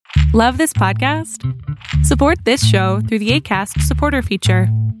Love this podcast? Support this show through the Acast supporter feature.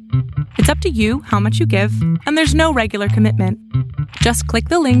 It's up to you how much you give, and there's no regular commitment. Just click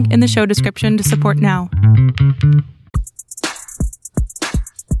the link in the show description to support now.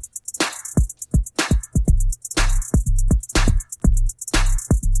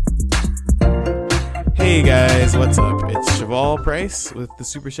 Hey guys, what's up? It's Cheval Price with the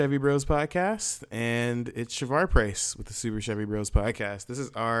Super Chevy Bros podcast, and it's Shavar Price with the Super Chevy Bros podcast. This is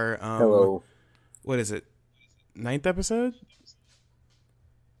our Hello. What is it? 9th episode?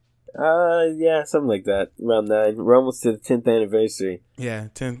 Yeah, something like that. Around 9. We're almost to the 10th anniversary. Yeah,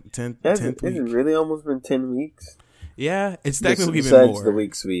 10th Has 10th it really almost been 10 weeks? Yeah, it's technically been Besides more. the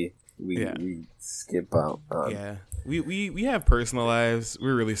weeks we Yeah. skip out on. Yeah. We have personal lives.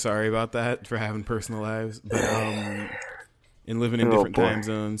 We're really sorry about that, for having personal lives, but and living in different time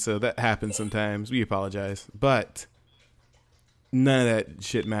zones, so that happens sometimes. We apologize, but none of that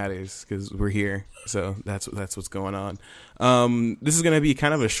shit matters because we're here. So that's what's going on. This is gonna be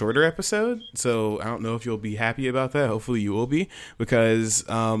kind of a shorter episode, so I don't know if you'll be happy about that. Hopefully you will be, because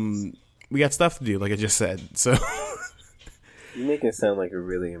we got stuff to do, like I just said. So You make it sound like you're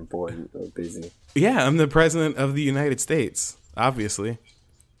really important or busy. yeah, I'm the president of the United States, obviously.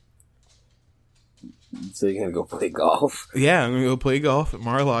 So you're gonna go play golf? Yeah, I'm gonna go play golf at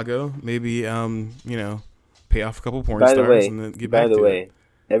Mar-a-Lago. Maybe pay off a couple porn By stars the way, and then get back to it.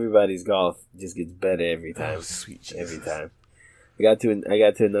 everybody's golf just gets better every time. Oh, sweet Jesus. Every time. I got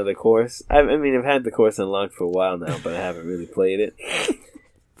to another course. I've had the course unlocked for a while now, but I haven't really played it.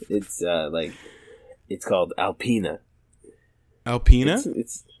 It's it's called Alpina. Alpina?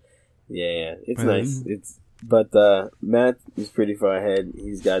 It's nice. But Matt is pretty far ahead.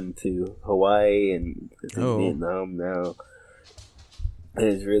 He's gotten to Hawaii and Vietnam now. And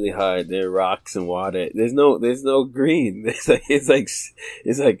it's really hard. There are rocks and water. There's no green. It's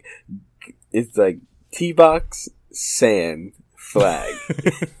like tee box, sand, flag.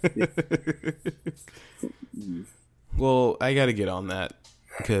 Well, I got to get on that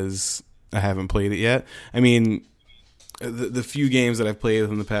because I haven't played it yet. I mean, the few games that I've played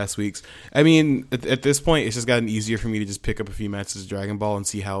in the past weeks, I mean, at this point, it's just gotten easier for me to just pick up a few matches of Dragon Ball and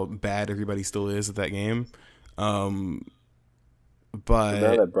see how bad everybody still is at that game. But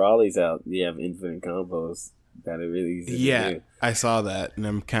now that Brawly's out, you have infinite combos that are really easy to do. I saw that, and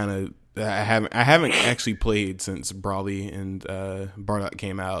I'm kind of I haven't actually played since Brawly and Bardock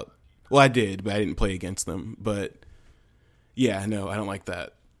came out. Well, I did, but I didn't play against them. But yeah, no, I don't like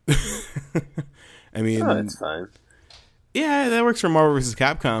that. I mean, that's fine. Yeah, that works for Marvel vs.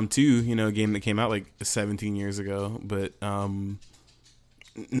 Capcom too. You know, a game that came out like 17 years ago. But no,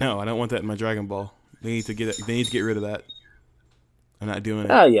 I don't want that in my Dragon Ball. They need to get rid of that. I'm not doing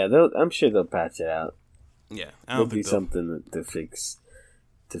it. Oh yeah, I'm sure they'll patch it out. Yeah, I don't think something to fix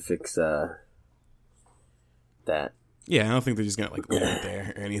that. Yeah, I don't think they're just gonna like leave it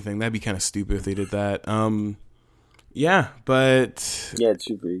there or anything. That'd be kind of stupid if they did that. Yeah, but yeah, it's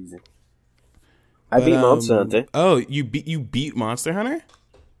super easy. I beat Monster Hunter. Oh, you beat Monster Hunter?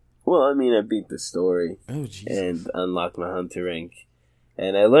 Well, I mean, I beat the story. Oh, Jesus. And unlocked my Hunter rank.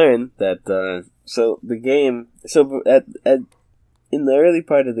 And I learned that in the early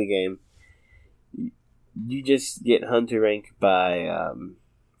part of the game, you just get Hunter rank by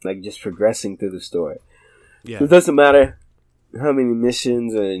just progressing through the story. Yeah. So it doesn't matter how many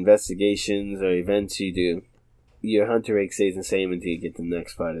missions or investigations or events you do. Your Hunter rank stays the same until you get to the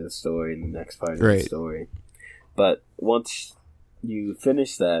next part of the story and the next part of the story. But once you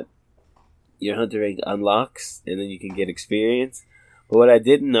finish that, your Hunter rank unlocks, and then you can get experience. But what I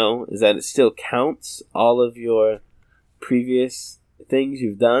didn't know is that it still counts all of your previous things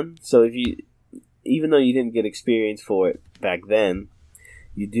you've done. So even though you didn't get experience for it back then,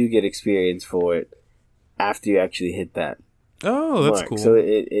 you do get experience for it after you actually hit that. Oh, that's mark. cool. So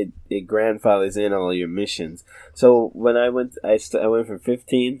it grandfathers in all your missions. So when I went from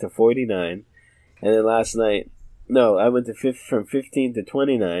 15 to 49, and then last night, I went from 15 to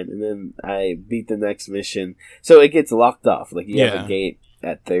 29, and then I beat the next mission. So it gets locked off. Like you have a gate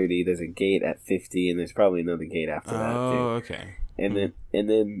at 30, there's a gate at 50, and there's probably another gate after that. Oh, okay. And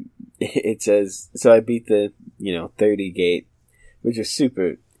then it says, so I beat the 30 gate, which is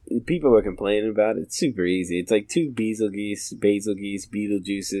super. People were complaining about it. It's super easy. It's like 2 basil geese,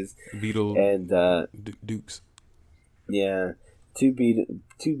 Beetlejuices, and Dukes. Yeah, two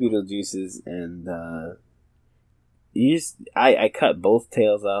Beetlejuices, and I cut both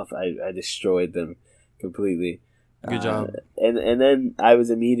tails off. I destroyed them completely. Good job. And then I was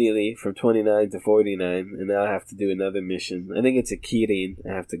immediately from 29 to 49, and now I have to do another mission. I think it's a Kirin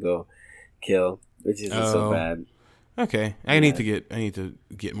I have to go kill, which isn't so bad. Okay, I need to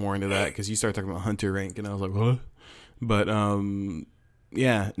get more into that because you started talking about hunter rank and I was like, what? But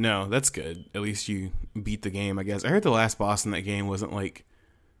yeah, no, that's good. At least you beat the game, I guess. I heard the last boss in that game wasn't like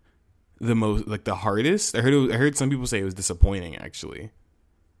the most like the hardest. I heard some people say it was disappointing actually.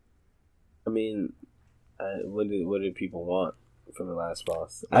 I mean, what did people want from the last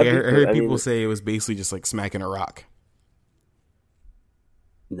boss? Like, I heard people say it was basically just like smacking a rock.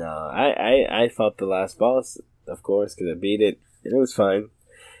 No, I fought the last boss, of course, because I beat it, and it was fine.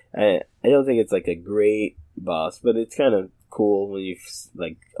 I don't think it's like a great boss, but it's kind of cool when you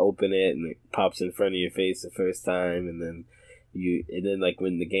like open it and it pops in front of your face the first time, and then like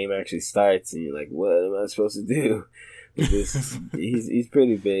when the game actually starts and you're like, what am I supposed to do? He's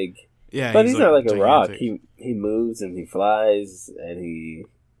pretty big, yeah, but he's not like gigantic. a rock. He moves and he flies and he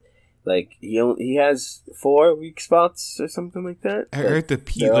has 4 weak spots or something like that. I heard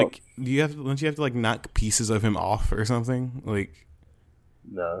don't you have to like knock pieces of him off or something? Like,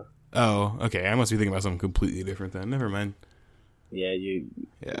 no. Oh, okay. I must be thinking about something completely different then. Never mind. Yeah,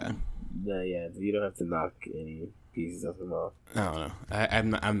 Yeah. No, yeah, you don't have to knock any pieces of him off. I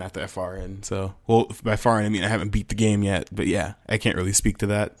don't know. I'm not that far in. So, well, by far in I mean I haven't beat the game yet. But yeah, I can't really speak to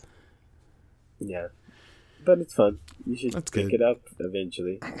that. Yeah. But it's fun. You should That's pick good. it up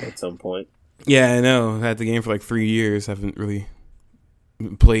eventually at some point. Yeah, I know. I've had the game for like 3 years. Haven't really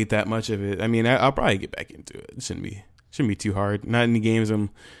played that much of it. I mean, I'll probably get back into it. It shouldn't be too hard. Not any games.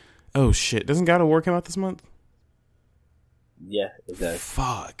 Oh shit! Doesn't God of War come out this month? Yeah, it does.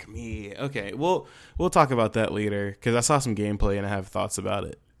 Fuck me. Okay, we'll talk about that later because I saw some gameplay and I have thoughts about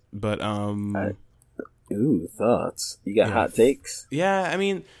it. But Ooh, thoughts. You got hot takes? Yeah, I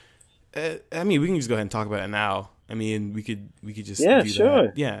mean, we can just go ahead and talk about it now. I mean, we could just Yeah, do sure.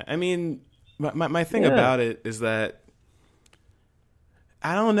 That. Yeah, I mean, my thing about it is that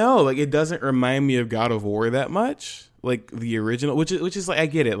I don't know. Like, it doesn't remind me of God of War that much. Like the original, which is like I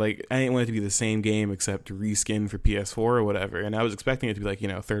get it. Like I didn't want it to be the same game except reskin for PS4 or whatever. And I was expecting it to be like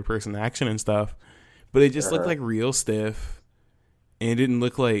third person action and stuff, but it just looked like real stiff, and it didn't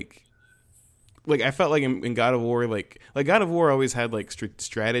look like I felt like in God of War like God of War always had like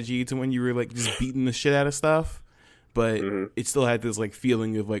strategy to when you were like just beating the shit out of stuff, but it still had this like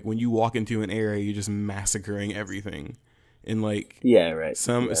feeling of like when you walk into an area you're just massacring everything. And like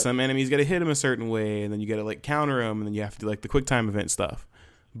some enemies got to hit them a certain way, and then you got to like counter them, and then you have to do like the quick time event stuff.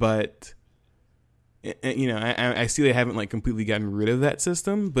 But I see they haven't like completely gotten rid of that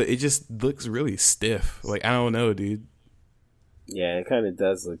system, but it just looks really stiff. Like I don't know, dude. Yeah, it kind of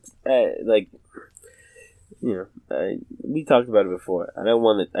does look like we talked about it before. I don't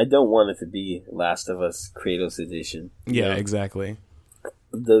want it to be Last of Us Kratos edition. Yeah, exactly.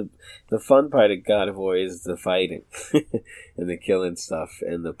 The fun part of God of War is the fighting and the killing stuff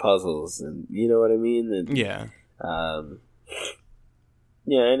and the puzzles, and you know what I mean. And, yeah, I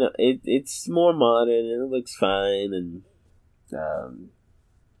know it's more modern and it looks fine. And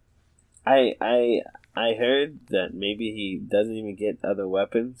I heard that maybe he doesn't even get other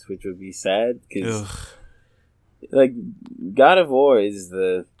weapons, which would be sad because like God of War is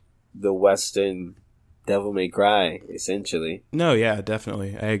the Western Devil May Cry, essentially. No, yeah,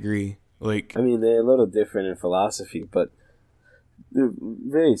 definitely. I agree. Like, I mean, they're a little different in philosophy, but they're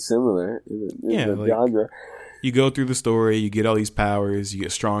very similar in the genre. You go through the story, you get all these powers, you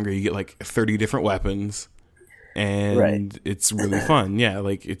get stronger, you get like 30 different weapons, and it's really fun. Yeah,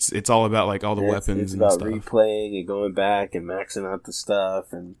 like it's all about like all the weapons and stuff. It's about replaying and going back and maxing out the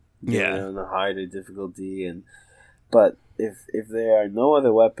stuff and on the harder difficulty. But if there are no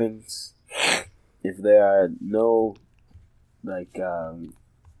other weapons, if there are no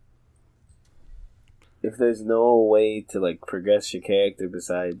if there's no way to like progress your character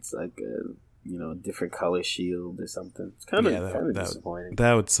besides like a different color shield or something, it's kind of disappointing.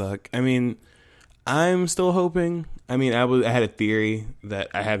 That would suck. I mean, I'm still hoping. I mean, I had a theory that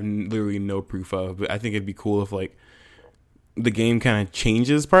I have literally no proof of, but I think it'd be cool if like the game kind of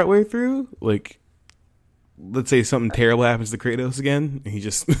changes partway through. Like, let's say something terrible happens to Kratos again, and he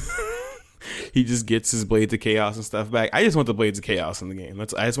just he just gets his Blades of Chaos and stuff back. I just want the Blades of Chaos in the game. I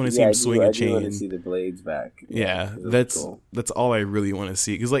just want to see him swing a chain. I want to see the blades back. Yeah, that's all I really want to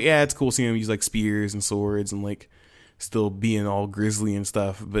see. Because like, yeah, it's cool seeing him use like spears and swords and like still being all grisly and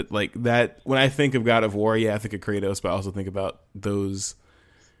stuff. But like that, when I think of God of War, I think of Kratos, but I also think about those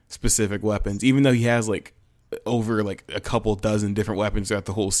specific weapons. Even though he has like over like a couple dozen different weapons throughout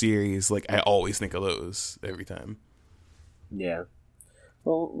the whole series, like I always think of those every time. Yeah.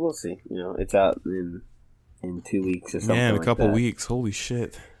 Well, we'll see. It's out in 2 weeks or something. Yeah, in a couple like that. weeks. Holy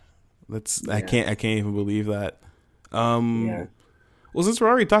shit! I can't even believe that. Well, since we're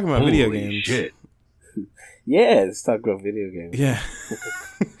already talking about video games, Yeah, let's talk about video games. Yeah.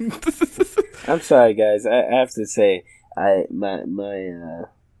 I'm sorry, guys. I have to say, I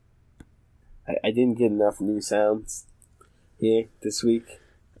didn't get enough new sounds here this week.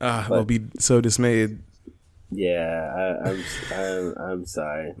 I'll be so dismayed. Yeah, I'm sorry. I'm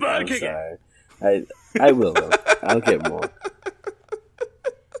sorry. I will though. I'll get more.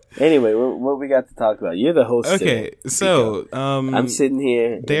 Anyway, what we got to talk about? You're the host. Okay, today, so I'm sitting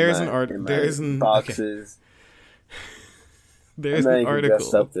here. There's in an article. There's an boxes. Okay. There's I'm not an even article.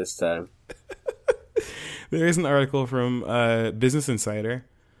 dressed up this time. There is an article from Business Insider.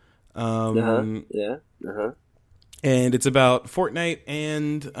 Yeah. And it's about Fortnite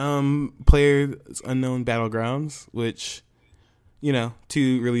and PlayerUnknown's Battlegrounds, which, you know,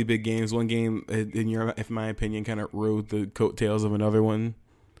 two really big games. One game, in my opinion, kind of rode the coattails of another one,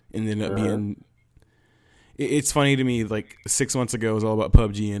 and ended up being. It's funny to me. Like 6 months ago, it was all about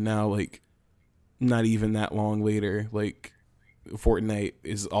PUBG, and now, like, not even that long later, like, Fortnite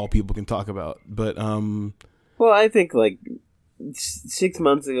is all people can talk about. But well, I think like 6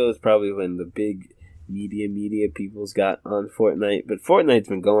 months ago is probably when the big media people's got on Fortnite, but Fortnite's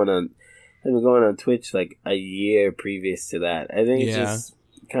been going on Twitch like a year previous to that. I think it just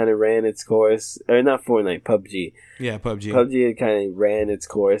kind of ran its course, or not Fortnite, PUBG. Yeah, PUBG. PUBG had kind of ran its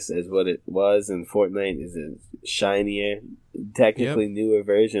course as what it was, and Fortnite is a shinier, technically newer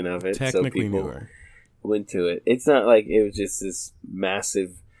version of it. Technically so people newer. went to it. It's not like it was just this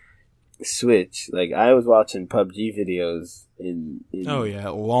massive switch. Like I was watching PUBG videos in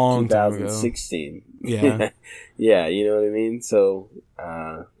long time ago. 2016. Yeah. Yeah, you know what I mean? So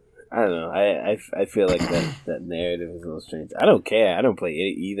I don't know. I feel like that narrative is a little strange. I don't care. I don't play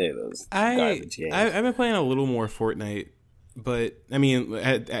either of those garbage games. I've been playing a little more Fortnite, but I mean,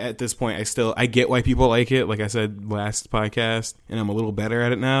 at this point, I get why people like it. Like I said last podcast, and I'm a little better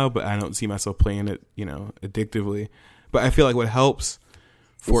at it now. But I don't see myself playing it, addictively. But I feel like what helps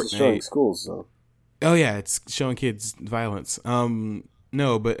Fortnite. It's showing schools though. Oh yeah, it's showing kids violence.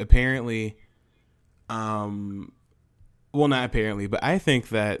 No, but apparently, well, not apparently, but I think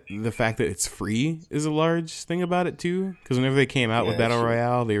that the fact that it's free is a large thing about it too. Because whenever they came out with Battle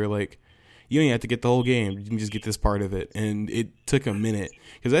Royale, they were like, "You don't even have to get the whole game; you can just get this part of it." And it took a minute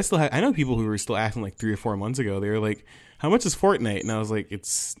because I know people who were still acting like 3 or 4 months ago. They were like, "How much is Fortnite?" And I was like,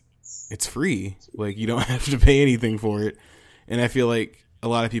 "It's free. Like you don't have to pay anything for it." And I feel like a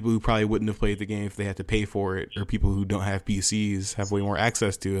lot of people who probably wouldn't have played the game if they had to pay for it, or people who don't have PCs have way more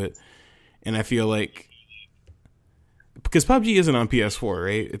access to it. And I feel like because PUBG isn't on PS4,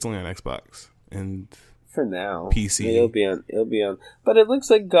 right? It's only on Xbox and for now PC. I mean, it'll be on, but it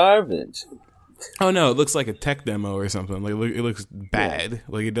looks like garbage. Oh no, it looks like a tech demo or something. Like it looks bad. Yeah.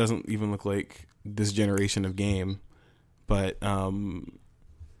 Like it doesn't even look like this generation of game. But I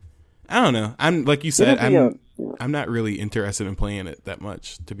don't know. I'm like you said. I'm not really interested in playing it that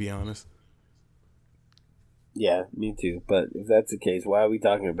much, to be honest. Yeah, me too. But if that's the case, why are we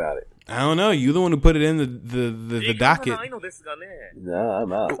talking about it? I don't know. You're the one who put it in the docket. No,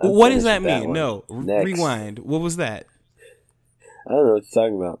 I'm out. What does that mean? No, rewind. What was that? I don't know what you're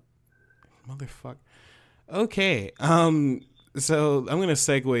talking about. Motherfucker. Okay. So I'm gonna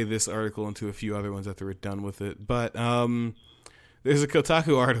segue this article into a few other ones after we're done with it. But there's a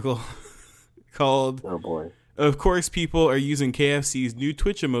Kotaku article called "Oh boy." Of course, people are using KFC's new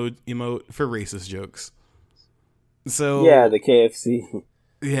Twitch emote for racist jokes. So yeah, the KFC.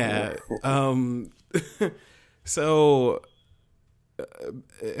 Yeah. So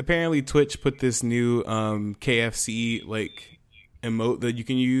apparently Twitch put this new KFC like emote that you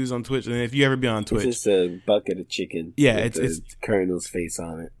can use on Twitch, and if you ever been on Twitch, it's just a bucket of chicken. Yeah, it's Colonel's face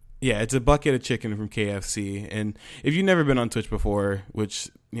on it. Yeah, it's a bucket of chicken from KFC, and if you've never been on Twitch before, which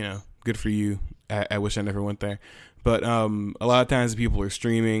good for you. I wish I never went there. But a lot of times people are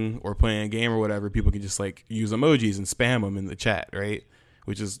streaming or playing a game or whatever, people can just like use emojis and spam them in the chat, right?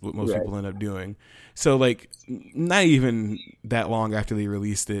 Which is what most people end up doing. So like not even that long after they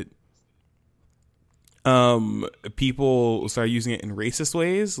released it, people started using it in racist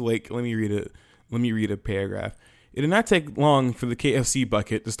ways. Like let me read a paragraph. It did not take long for the KFC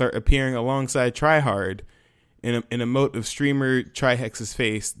bucket to start appearing alongside Tryhard in an emote of streamer Tryhex's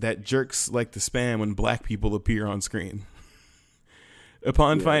face that jerks like the spam when black people appear on screen.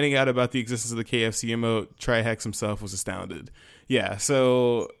 Upon finding out about the existence of the KFC emote, Tryhex himself was astounded. Yeah,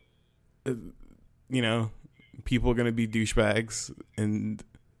 so, people are going to be douchebags.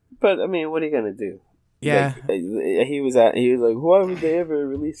 But, I mean, what are you going to do? Yeah. Like, he was like, why would they ever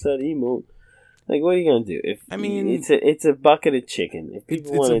release that emote? Like, what are you gonna do? It's a bucket of chicken. If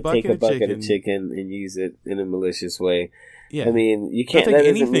people want to take a bucket of chicken and use it in a malicious way, I mean, you can't take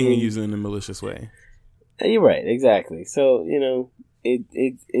anything and use it in a malicious way. You're right, exactly. So,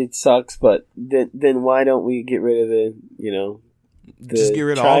 it sucks, but then why don't we get rid of just get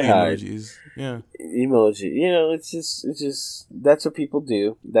rid of all the emojis. Yeah. Emoji. It's just that's what people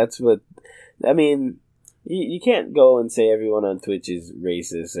do. That's what I mean. You can't go and say everyone on Twitch is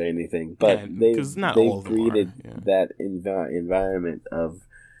racist or anything, but they've created that environment of,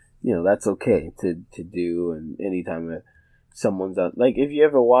 that's okay to do, and anytime someone's on, like, if you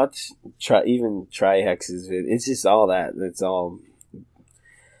ever watch Tri-Hex's vid, it's just all that. It's all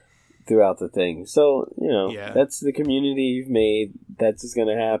throughout the thing. So, that's the community you've made. That's just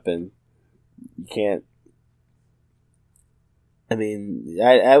going to happen. You can't. I mean,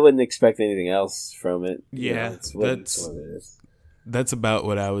 I wouldn't expect anything else from it. Yeah, it's what it is. That's about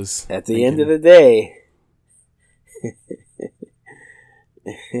what I was at the end of the day.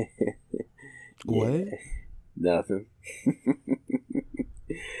 What? Nothing.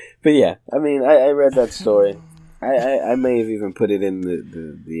 But yeah, I mean, I read that story. I may have even put it in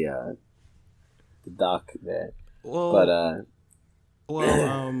the doc there. Well, but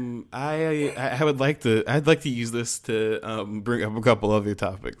I would like to. I'd like to use this to bring up a couple other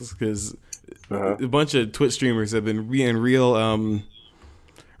topics, because a bunch of Twitch streamers have been being real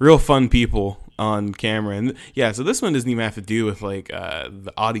fun people on camera, and so this one doesn't even have to do with like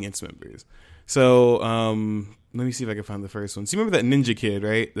the audience members. So let me see if I can find the first one. So you remember that ninja kid,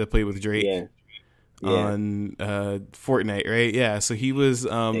 right? That played with Drake on Fortnite, right? Yeah. So he was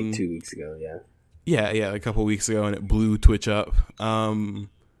like 2 weeks ago. Yeah, a couple weeks ago, and it blew Twitch up.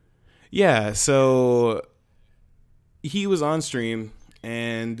 So he was on stream,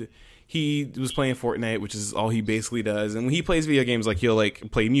 and he was playing Fortnite, which is all he basically does. And when he plays video games, like, he'll like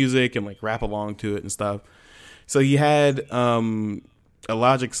play music and like rap along to it and stuff. So he had a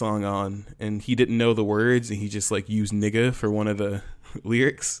Logic song on, and he didn't know the words, and he just like used nigga for one of the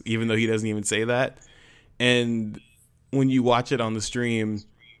lyrics, even though he doesn't even say that. And when you watch it on the stream,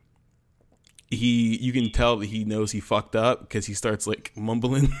 you can tell that he knows he fucked up, because he starts like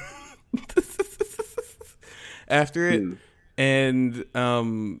mumbling after it. And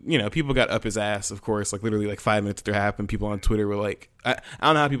people got up his ass, of course, like literally like 5 minutes after it happened. People on Twitter were like, I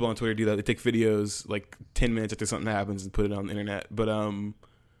don't know how people on Twitter do that. They take videos like 10 minutes after something happens and put it on the internet. But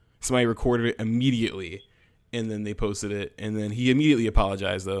somebody recorded it immediately, and then they posted it, and then he immediately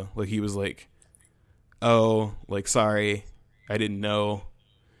apologized, though. Like, he was like, oh, like, sorry, I didn't know.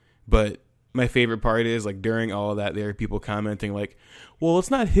 But my favorite part is, like, during all of that, there are people commenting like, well,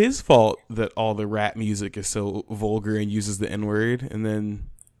 it's not his fault that all the rap music is so vulgar and uses the N-word. And then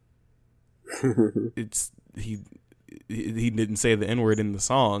he didn't say the N-word in the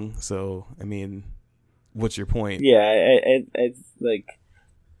song. So, I mean, what's your point? Yeah,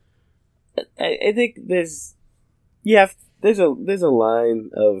 I think there's a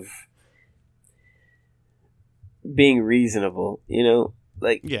line of being reasonable,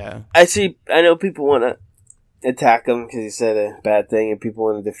 Like, I know people want to attack him because he said a bad thing, and people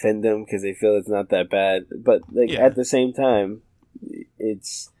want to defend him because they feel it's not that bad. But at the same time,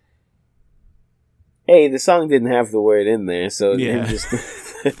 it's the song didn't have the word in there, so just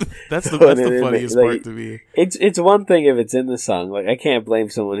that's the funniest part to me. It's one thing if it's in the song. Like, I can't blame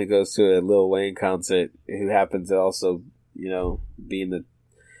someone who goes to a Lil Wayne concert who happens to also be in the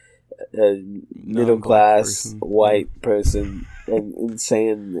middle class white person and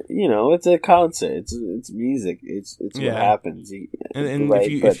saying, it's a concert, it's music, it's what happens.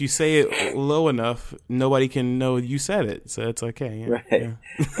 If you say it low enough, nobody can know you said it, so it's okay. Right.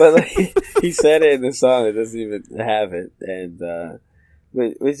 But like, he said it in the song, it doesn't even have it, and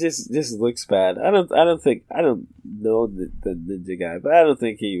but it just looks bad. I don't know the ninja guy, but I don't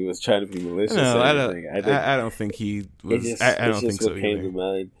think he was trying to be malicious. No, I don't think he was. I don't think so came either. to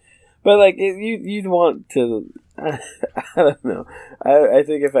mind. But like, you'd want to. I don't know. I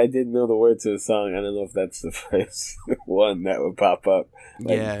think if I didn't know the words to the song, I don't know if that's the first one that would pop up.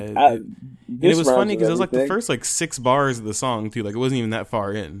 Like, it was funny because it was like the first like 6 bars of the song too. Like, it wasn't even that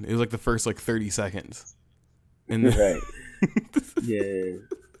far in. It was like the first like 30 seconds. And right. Yeah.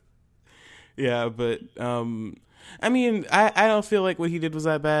 Yeah, but I mean, I don't feel like what he did was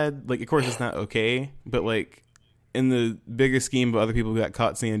that bad. Like, of course, it's not okay, but like, in the bigger scheme of other people who got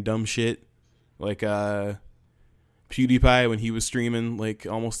caught saying dumb shit, like PewDiePie when he was streaming like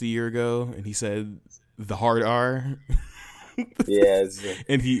almost a year ago, and he said the hard R. Yeah,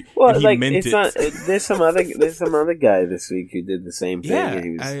 and he like, meant it's it. Not, there's some other guy this week who did the same thing. Yeah, and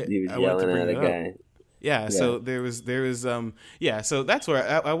he was yelling at a guy. Yeah, so there was so that's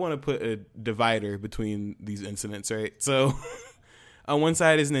where I want to put a divider between these incidents, right? So on one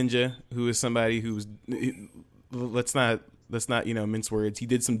side is Ninja, who is somebody who's let's not mince words. He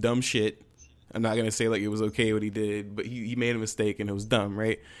did some dumb shit. I'm not gonna say like it was okay what he did, but he made a mistake and it was dumb,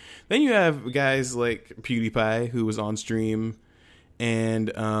 right? Then you have guys like PewDiePie, who was on stream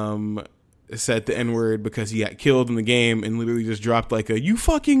and said the N-word because he got killed in the game, and literally just dropped like a "you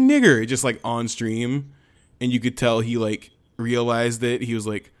fucking nigger" just like on stream, and you could tell he like realized it. He was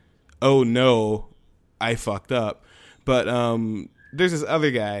like, "Oh no, I fucked up." But there's this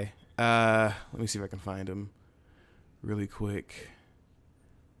other guy. Let me see if I can find him really quick.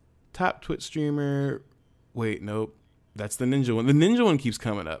 Top Twitch streamer. Wait, nope. That's the Ninja one. The Ninja one keeps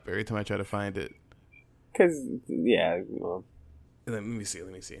coming up every time I try to find it. Because, yeah, well. Let me see.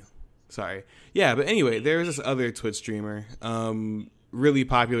 Sorry. Yeah, but anyway, there's this other Twitch streamer, really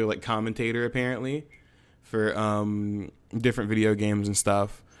popular, like, commentator, apparently, for different video games and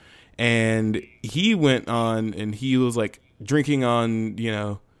stuff. And he went on and he was, like, drinking on, you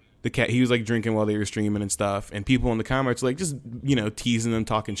know, he was, like, drinking while they were streaming and stuff. And people in the comments were, like, just, you know, teasing them,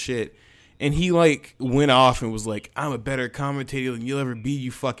 talking shit. And he, like, went off and was like, "I'm a better commentator than you'll ever be,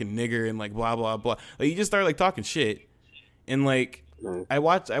 you fucking nigger," and, like, blah, blah, blah. Like, he just started, like, talking shit. And, like, I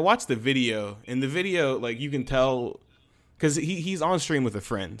watched the video. And the video, like, you can tell, because he's on stream with a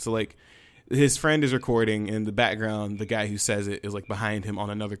friend. So, like, his friend is recording, and in the background, the guy who says it is, like, behind him on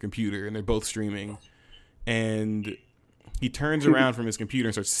another computer. And they're both streaming. And he turns around from his computer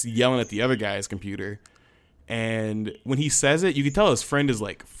and starts yelling at the other guy's computer. And when he says it, you can tell his friend is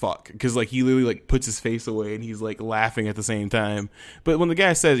like, "Fuck," because like he literally like puts his face away and he's like laughing at the same time. But when the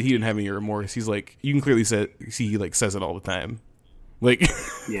guy says it, he didn't have any remorse. He's like, you can clearly see he like says it all the time. Like,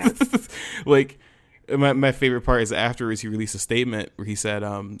 yeah. Like my favorite part is afterwards he released a statement where he said,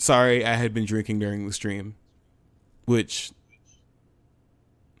 "Sorry, I had been drinking during the stream," which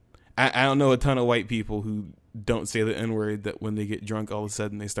I don't know a ton of white people who don't say the N-word that when they get drunk all of a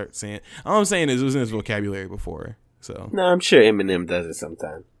sudden they start saying it. All I'm saying is it was in his vocabulary before. So no, I'm sure Eminem does it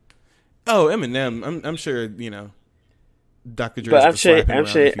sometimes. Oh, Eminem, I'm sure, you know, Dr. Dre. But I'm sure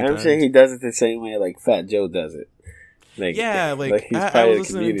he does it the same way like Fat Joe does it. Like, yeah, like he's I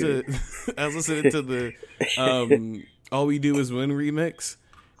was listening to the "All We Do Is Win" remix,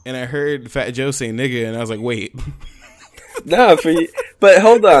 and I heard Fat Joe say "nigga," and I was like, wait. No, but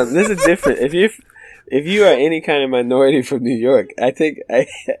hold on, this is different. If you are any kind of minority from New York, I think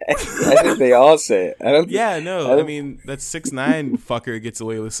they all say it. I mean that 6ix9ine fucker gets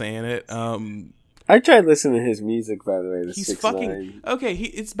away with saying it. I tried listening to his music, by the way. He's 6ix9ine. fucking okay.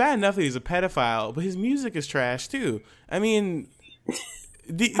 It's bad enough that he's a pedophile, but his music is trash too. I mean,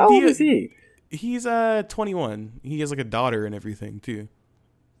 how old is he? He's 21. He has like a daughter and everything too.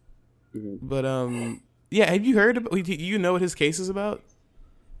 Mm-hmm. But yeah, have you heard? You know what his case is about?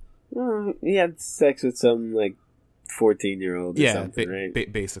 He had sex with some like 14-year-old. Or something,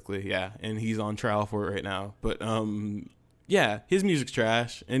 right? Basically, yeah, and he's on trial for it right now. But yeah, his music's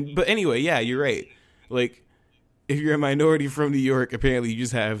trash. But anyway, yeah, you're right. Like, if you're a minority from New York, apparently you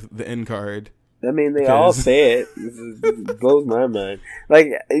just have the N card. I mean, they all say it. It blows my mind. Like,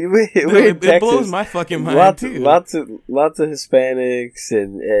 it blows my fucking mind too. Lots of Hispanics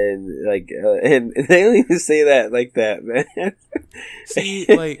and they don't even say that like that, man. See,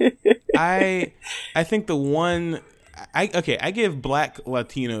 like I think the one I give Black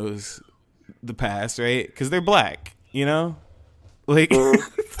Latinos the pass, right? Because they're black, you know, like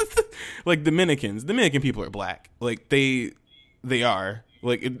like Dominican people are black, like they are.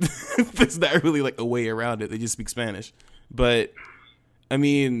 Like, there's not really, like, a way around it. They just speak Spanish. But, I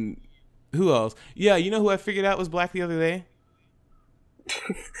mean, who else? Yeah, you know who I figured out was black the other day?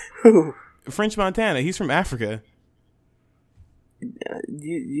 Who? French Montana. He's from Africa.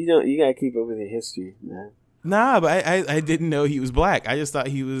 You gotta keep up with your history, man. Nah, but I didn't know he was black. I just thought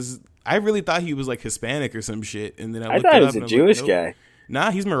I really thought he was, like, Hispanic or some shit. And then I looked thought it he up was a Jewish guy.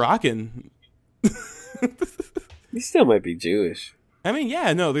 Nah, he's Moroccan. He still might be Jewish. I mean,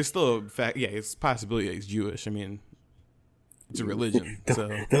 yeah, no, there's still a fact. Yeah, it's a possibility that he's Jewish. I mean, it's a religion,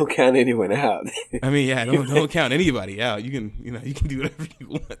 don't count anyone out. I mean, yeah, don't count anybody out. You can do whatever you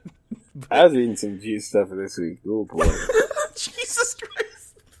want. I was eating some Jew stuff this week. Oh boy, Jesus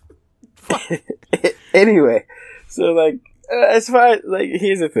Christ. Anyway, so like, as far as like,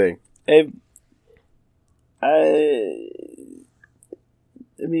 here's the thing. I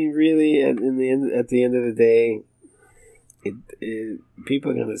mean, really, at the end of the day. People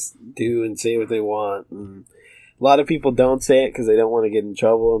are gonna do and say what they want. And a lot of people don't say it because they don't want to get in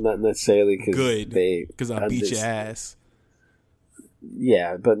trouble, and not necessarily because I'll beat your ass.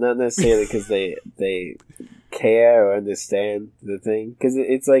 Yeah, but not necessarily because they care or understand the thing. Because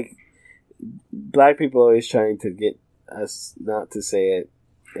it's like black people are always trying to get us not to say it,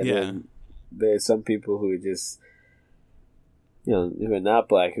 and then there's some people who just who are not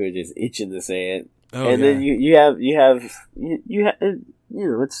black who are just itching to say it. Oh, and then you have it's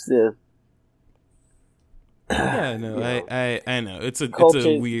the yeah, no, I know it's a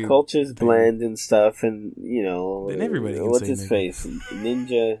weird cultures thing. blend and stuff, and and everybody can what's say his nigga. face,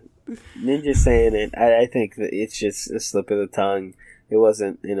 Ninja saying it. I think that it's just a slip of the tongue. It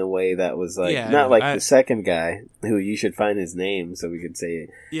wasn't in a way that was like the second guy who you should find his name so we could say.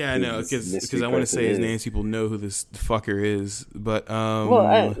 Yeah, I know because I want to say his name so people know who this fucker is. But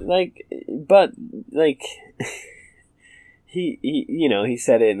he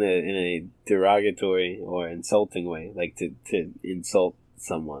said it in a derogatory or insulting way, like to insult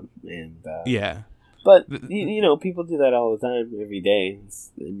someone, and yeah. But people do that all the time, every day.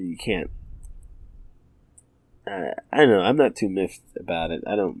 You can't. I don't know. I'm not too miffed about it.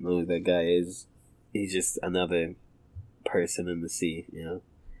 I don't know who that guy is. He's just another person in the sea,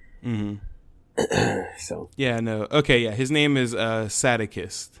 Mm-hmm. So yeah, no. Okay, yeah. His name is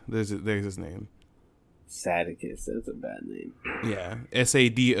Sadikist. There's his name. Sadikist. That's a bad name. Yeah,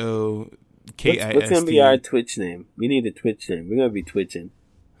 SADOKIST. What's gonna be our Twitch name? We need a Twitch name. We're gonna be twitching.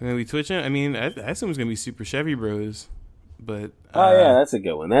 We're gonna be twitching. I mean, I assume it's gonna be Super Chevy Bros. But yeah, that's a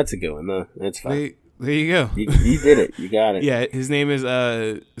good one. That's fine. There you go. You did it. You got it. Yeah, his name is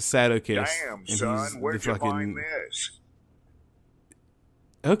Sadokist. Damn, son, where'd you find this?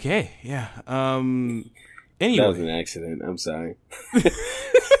 Okay, yeah. Anyway. That was an accident. I'm sorry.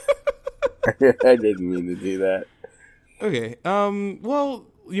 I didn't mean to do that. Okay. Well,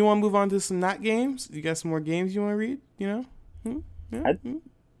 you want to move on to some not games? You got some more games you want to read? Yeah. I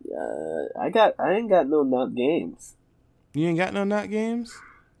ain't got no not games. You ain't got no not games?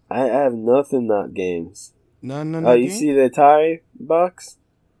 I have nothing not games. No. Oh, you see the Atari box?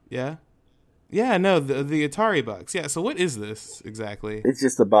 Yeah. Yeah, no, the Atari box. Yeah, so what is this exactly? It's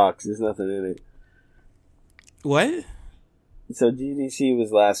just a box. There's nothing in it. What? So GDC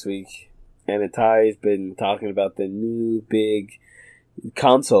was last week, and Atari's been talking about the new big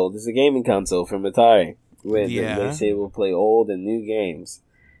console. There's a gaming console from Atari. Where they say we'll play old and new games.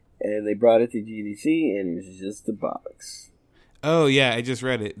 And they brought it to GDC, and it was just a box. Oh yeah, I just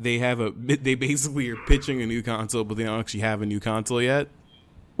read it. They basically are pitching a new console, but they don't actually have a new console yet.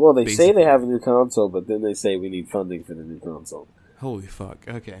 Well, they say they have a new console, but then they say we need funding for the new console. Holy fuck!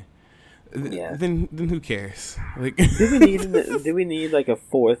 Okay, yeah. Then who cares? Like, do we need like a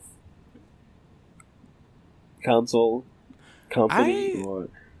fourth console company?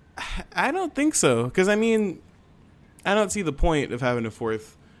 I don't think so, because I mean, I don't see the point of having a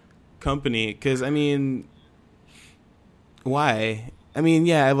fourth company. Because I mean. Why? I mean,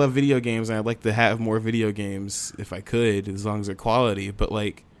 yeah, I love video games, and I'd like to have more video games if I could, as long as they're quality. But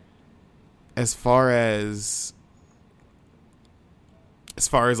like, as far as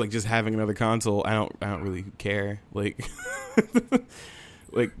like just having another console, I don't really care. Like,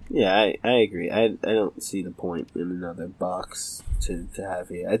 yeah, I agree. I don't see the point in another box to have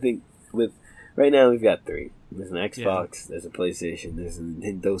here. I think right now we've got 3. There's an Xbox, there's a PlayStation, there's a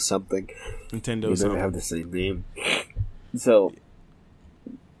Nintendo something. They never have the same name. So,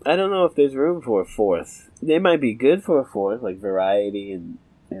 I don't know if there's room for a fourth. They might be good for a fourth, like variety and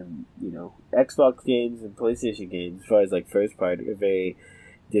Xbox games and PlayStation games, as far as like first party, are very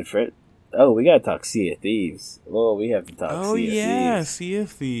different. Oh, we gotta talk Sea of Thieves. Oh, we have to talk Sea of Thieves. Oh yeah, Sea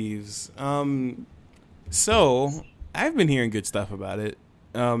of Thieves. So I've been hearing good stuff about it.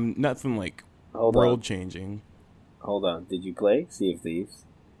 Nothing like world changing. Hold on, did you play Sea of Thieves?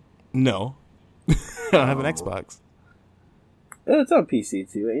 No, I don't have an Xbox. It's on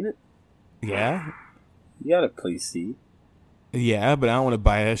PC too, ain't it? Yeah. You got a PC. Yeah, but I don't want to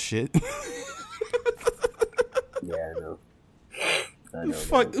buy that shit. Yeah, I know.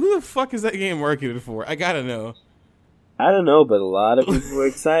 Who the fuck is that game marketed for? I gotta know. I don't know, but a lot of people were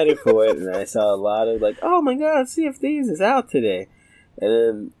excited for it, and I saw a lot of like, "Oh my god, Sea of Thieves is out today," and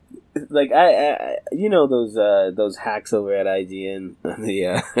then like I those hacks over at IGN,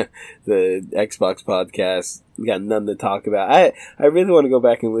 the Xbox podcast, got nothing to talk about. I really want to go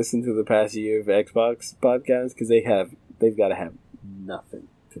back and listen to the past year of Xbox podcasts because they've got to have nothing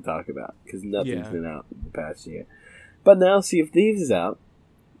to talk about because nothing's been out in the past year. But now Sea of Thieves is out,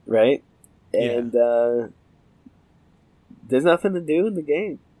 right? And there's nothing to do in the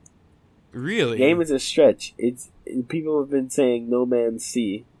game. Really? The game is a stretch. People have been saying No Man's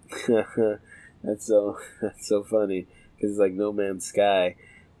Sea. That's so funny because it's like No Man's Sky,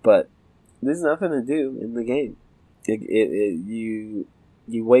 but there's nothing to do in the game. You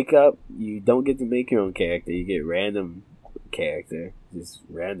wake up, you don't get to make your own character. You get random character, just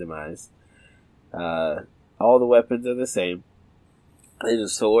randomized. All the weapons are the same. There's a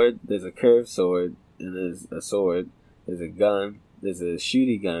sword, there's a curved sword, and there's a sword. there's a gun, there's a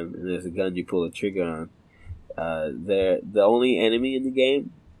shooty gun, and there's a gun you pull a trigger on. They're the only enemy in the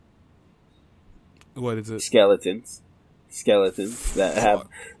game. What is it? Skeletons that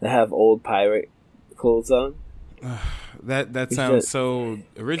have old pirate clothes on. That sounds so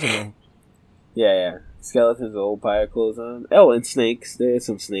original. Yeah. Skeletons with old pirate clothes on. Oh, and snakes. There's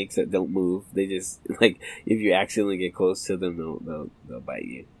some snakes that don't move. They just like if you accidentally get close to them, they'll bite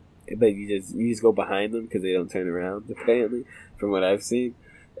you. But you just go behind them because they don't turn around. Apparently, from what I've seen,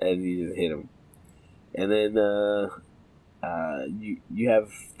 and you just hit them. And then you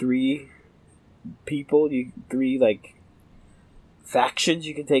have three people, three like factions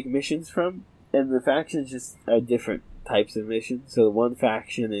you can take missions from, and the factions just are different types of missions. So one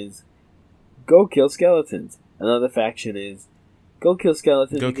faction is go kill skeletons. Another faction is go kill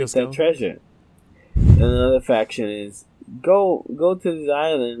skeletons and get that treasure. And another faction is go to this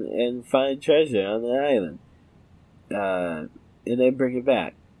island and find treasure on the island, and then bring it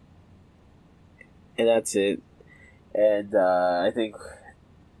back. And that's it. And I think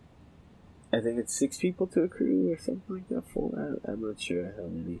it's 6 people to a crew or something like that. 4. I'm not sure how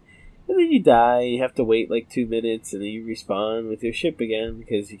many. And then you die. You have to wait like 2 minutes, and then you respawn with your ship again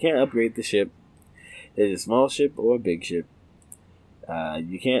because you can't upgrade the ship. There's a small ship or a big ship.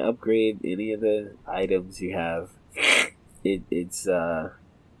 You can't upgrade any of the items you have. It's bad.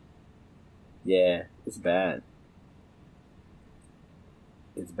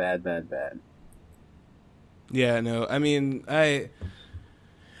 It's bad. Yeah, no. I mean, I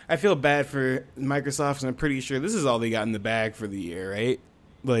feel bad for Microsoft, and I'm pretty sure this is all they got in the bag for the year, right?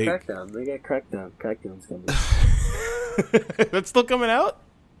 Like Crackdown. They got Crackdown. Crackdown's coming. That's still coming out?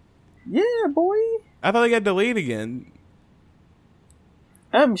 Yeah, boy. I thought it got delayed again.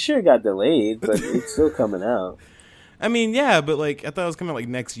 I'm sure it got delayed, but it's still coming out. I mean, yeah, but like I thought it was coming out like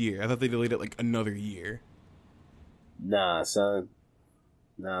next year. I thought they delayed it like another year. Nah, son.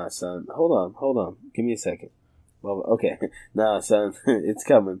 Hold on. Give me a second. Well, okay. Nah, son. It's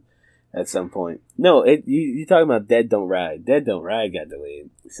coming at some point. No, you're talking about Dead Don't Ride. Dead Don't Ride got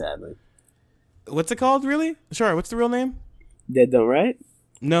delayed, sadly. What's it called, really? Sure, what's the real name? Dead Don't Ride?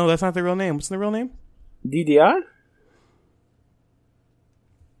 No, that's not the real name. What's the real name? DDR?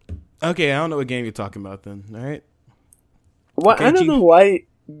 Okay, I don't know what game you're talking about then, alright? Well, I don't know why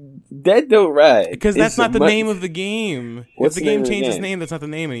Dead Don't Ride. Because that's not the name of the game. If the game changes name, that's not the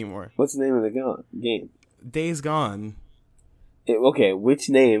name anymore. What's the name of the game? Days Gone. Okay, which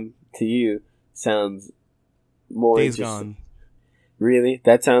name to you sounds more Days interesting? Gone. Really?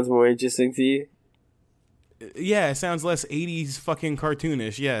 That sounds more interesting to you? Yeah, it sounds less 80s fucking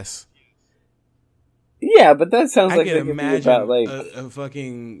cartoonish, yes. Yeah, but that sounds like I can imagine about, like a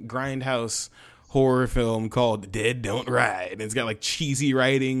fucking grindhouse horror film called Dead Don't Ride. And it's got like cheesy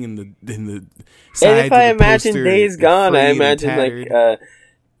writing in the sides. And if I of the imagine poster, Days Gone, I imagine tattered.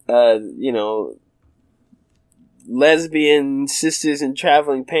 Lesbian sisters in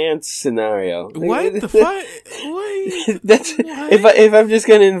traveling pants scenario. What the fuck? What? That's what? If I'm just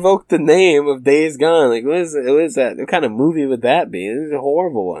gonna invoke the name of Days Gone, like what is that? What kind of movie would that be? This is a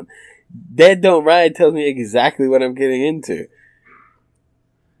horrible one. Dead Don't Ride tells me exactly what I'm getting into.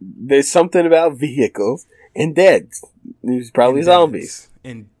 There's something about vehicles and deads. There's probably zombies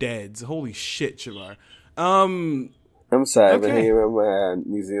and deads. Holy shit, Shavar. I'm sorry, I've been hanging around my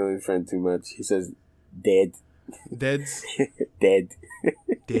New Zealand friend too much. He says dead. Deads? Dead.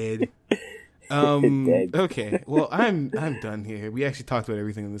 Dead. Dead. Okay. Well, I'm done here. We actually talked about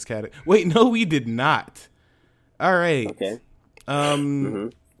everything in this category. Wait, no, we did not. All right. Okay.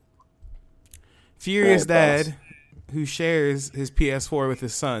 Furious Dad, who shares his PS4 with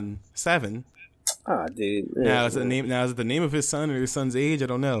his son, 7. Ah, dude. Now is it the name of his son or his son's age? I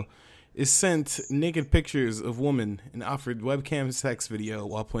don't know. Is sent naked pictures of woman and offered webcam sex video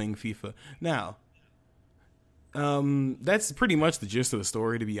while playing FIFA. Now, that's pretty much the gist of the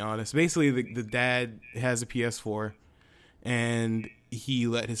story, to be honest. Basically, the dad has a PS4, and he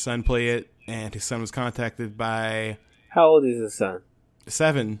let his son play it, and his son was contacted by... How old is his son?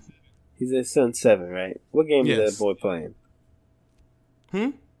 7. His son's 7, right? What game is that boy playing?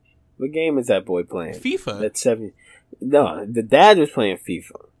 What game is that boy playing? FIFA. That's 7. No, the dad was playing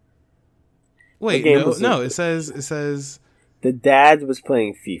FIFA. Wait, no. It says the dad was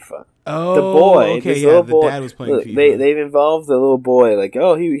playing FIFA. Oh, the boy. Okay, yeah, the boy, dad was playing FIFA. They've involved the little boy. Like,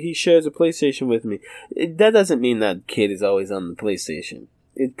 oh, he shares a PlayStation with me. That doesn't mean that kid is always on the PlayStation.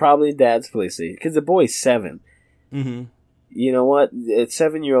 It's probably dad's PlayStation because the boy's 7. Mm-hmm. you know what? A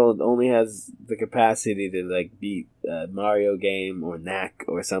 7-year-old only has the capacity to like beat a Mario game or Knack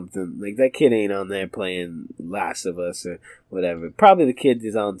or something. Like that kid ain't on there playing Last of Us or whatever. Probably the kid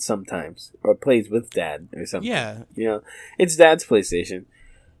is on sometimes or plays with dad or something. Yeah, you know, it's dad's PlayStation.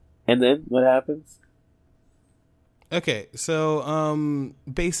 And then what happens? Okay, so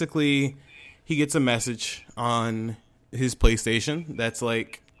basically, he gets a message on his PlayStation that's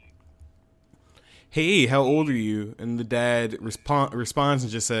like, "Hey, how old are you?" And the dad responds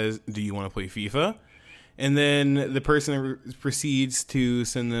and just says, "Do you want to play FIFA?" And then the person proceeds to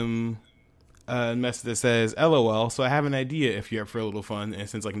send them a message that says, "LOL, so I have an idea if you're up for a little fun." And it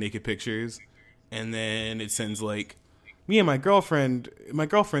sends like naked pictures. And then it sends like, "Me and my girlfriend's a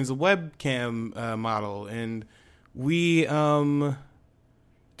webcam model, and we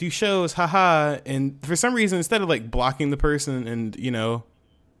do shows, haha." And for some reason, instead of like blocking the person and, you know,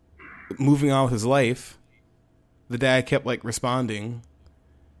 moving on with his life, the dad kept like responding.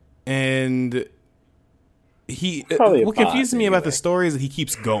 And what confuses me about the story is that he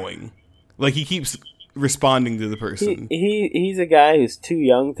keeps going. Like he keeps responding to the person. He's a guy who's too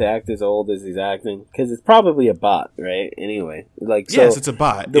young to act as old as he's acting, because it's probably a bot, right? Anyway, like, so yes, it's a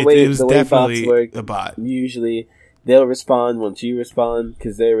bot. It was definitely a bot. Usually they'll respond once you respond,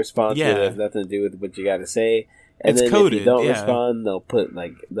 because their response has nothing to do with what you got to say. And it's then coded, if you don't respond,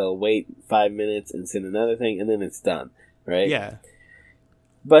 they'll wait 5 minutes and send another thing, and then it's done, right? Yeah.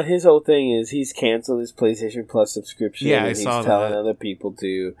 But his whole thing is he's canceled his PlayStation Plus subscription. Yeah, and he's telling other people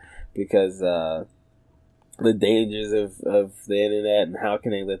to, because the dangers of the internet and how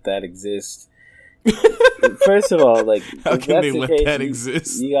can they let that exist. First of all, like, how can they let that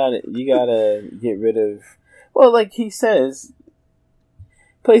exist? You gotta get rid of. Well, like he says,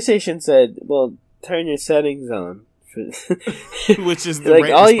 PlayStation said, "Well, turn your settings on," which is the like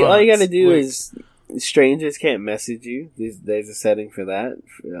right all response. you gotta do is. Strangers can't message you. There's a setting for that.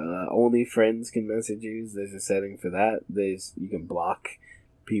 Only friends can message you. There's a setting for that. You can block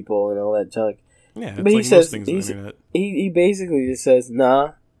people and all that junk. Yeah, but he like says most things on the internet. He basically just says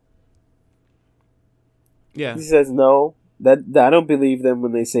nah. Yeah, he says no. That I don't believe them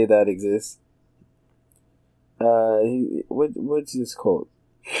when they say that exists. What's this quote?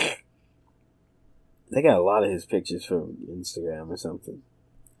 They got a lot of his pictures from Instagram or something.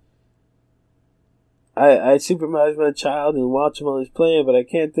 I supervise my child and watch him while he's playing, but I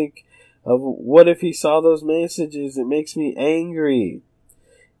can't think of what if he saw those messages. It makes me angry.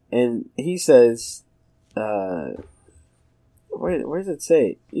 And he says, where does it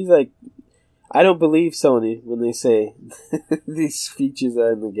say? He's like, I don't believe Sony when they say these features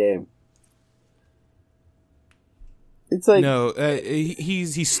are in the game. It's like, no,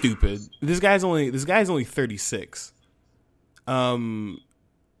 he's stupid. This guy's only 36.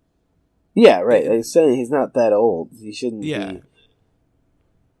 Yeah, right. Like saying he's not that old. He shouldn't be.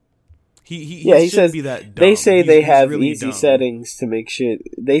 He shouldn't be that dumb. They say they have really easy dumb. settings to make sure.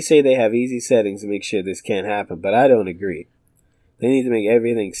 They say they have easy settings to make sure this can't happen, but I don't agree. They need to make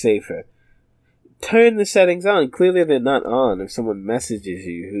everything safer. Turn the settings on. Clearly, they're not on if someone messages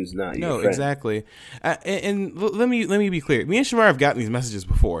you who's not your friend. No, exactly. And let me be clear. Me and Shamar have gotten these messages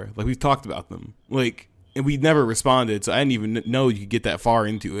before. Like, we've talked about them. Like. And we never responded, so I didn't even know you could get that far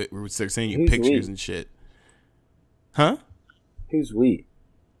into it. Where they're sending you pictures and shit. Huh? Who's we?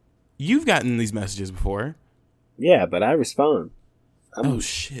 You've gotten these messages before. Yeah, but I respond. Oh,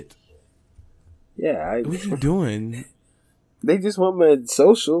 shit. Yeah. What are you doing? They just want my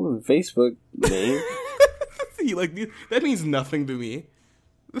social and Facebook name. That means nothing to me.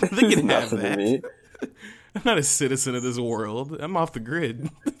 They can have that. To me. I'm not a citizen of this world. I'm off the grid.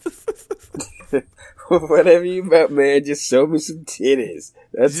 Whatever you about, man, just show me some titties.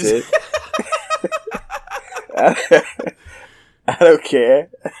 That's it. I don't care.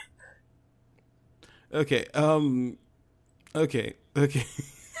 Okay. Okay. Okay. Okay.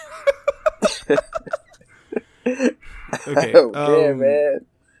 I don't care, man.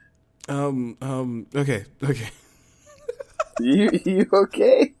 Okay. Okay. You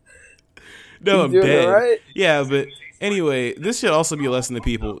okay? No, I'm dead. All right? Yeah, but anyway, this should also be a lesson to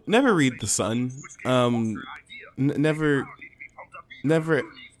people. Never read The Sun. Never.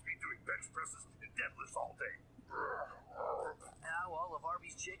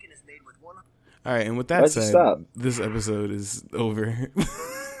 All right, and with that said, this episode is over.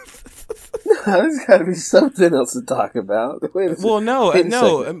 There's got to be something else to talk about.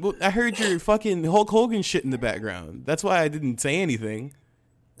 No. I heard your fucking Hulk Hogan shit in the background. That's why I didn't say anything.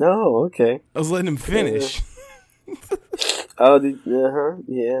 Oh, okay. I was letting him finish.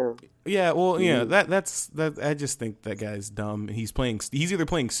 Yeah. Yeah, well, yeah, that's I just think that guy's dumb. He's either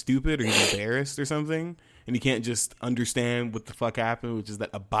playing stupid or he's embarrassed or something. and he can't just understand what the fuck happened, which is that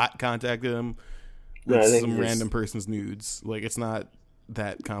a bot contacted him with some random person's nudes. Like, it's not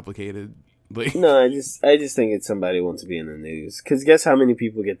that complicated. Like, no, I just think it's somebody who wants to be in the news. Because guess how many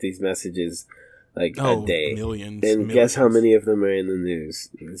people get these messages a day? Millions. And guess how many of them are in the news?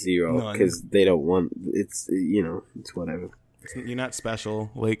 0. Because they don't want... It's, it's whatever. You're not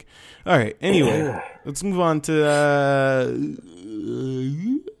special. Like, all right. Anyway, let's move on to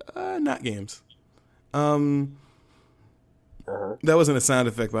not games. That wasn't a sound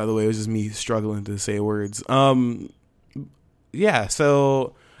effect, by the way. It was just me struggling to say words. Yeah.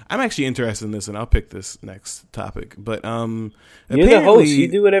 So I'm actually interested in this, and I'll pick this next topic. But you're the host.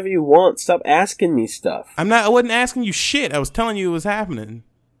 You do whatever you want. Stop asking me stuff. I wasn't asking you shit. I was telling you it was happening.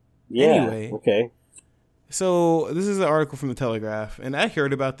 Yeah. Anyway. Okay. So this is an article from the Telegraph, and I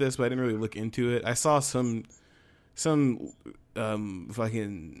heard about this, but I didn't really look into it. I saw some like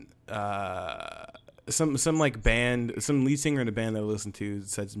band, some lead singer in a band that I listened to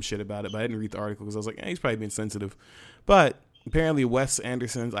said some shit about it, but I didn't read the article because I was like, he's probably being sensitive. But apparently Wes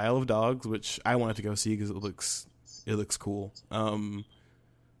Anderson's Isle of Dogs, which I wanted to go see because it looks cool.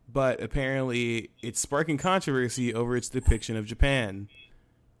 But apparently it's sparking controversy over its depiction of Japan.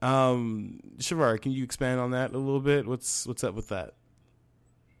 Shavar, can you expand on that a little bit? What's up with that?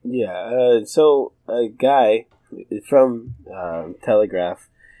 Yeah, so a guy from Telegraph,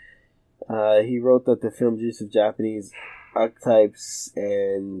 he wrote that the film's use of Japanese archetypes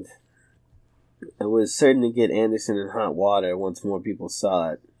and it was certain to get Anderson in hot water once more people saw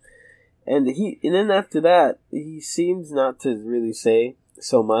it. And then after that, he seems not to really say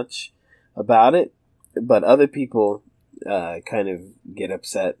so much about it, but other people kind of get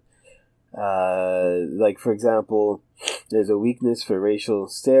upset. Like, for example, there's a weakness for racial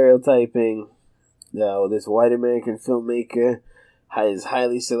stereotyping. This white American filmmaker has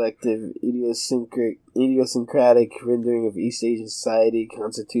highly selective, idiosyncratic rendering of East Asian society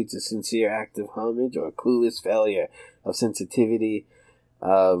constitutes a sincere act of homage or a clueless failure of sensitivity.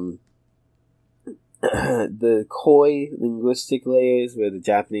 The coy linguistic layers where the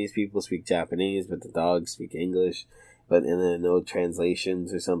Japanese people speak Japanese but the dogs speak English, and there are no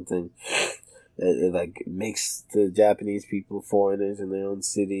translations or something. It like makes the Japanese people foreigners in their own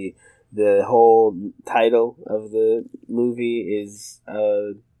city. The whole title of the movie is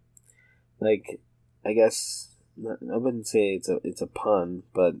like, I guess I wouldn't say it's a pun,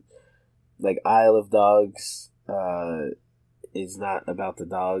 but like Isle of Dogs is not about the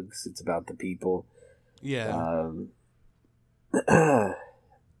dogs; it's about the people. Yeah.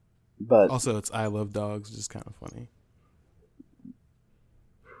 But also, it's I Love Dogs, which is kind of funny.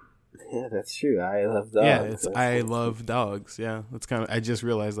 Yeah, that's true. I love dogs. Yeah, it's I love dogs. Yeah, that's kind of. I just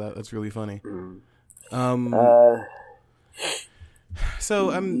realized that. That's really funny.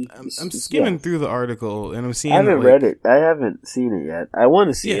 So I'm skimming through the article and I'm seeing. I haven't read it. I haven't seen it yet. I want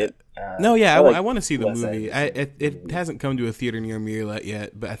to see it. I want to see the movie. It hasn't come to a theater near me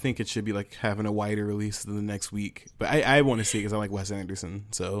yet, but I think it should be like having a wider release in the next week. But I want to see it because I like Wes Anderson,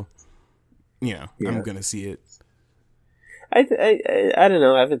 so I'm gonna see it. I don't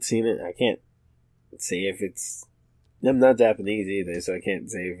know. I haven't seen it. I can't say if it's. I'm not Japanese either, so I can't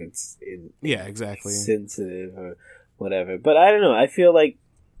say if it's exactly sensitive or whatever. But I don't know. I feel like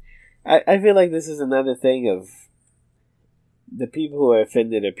this is another thing of the people who are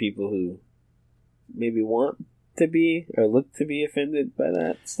offended are people who maybe want to be or look to be offended by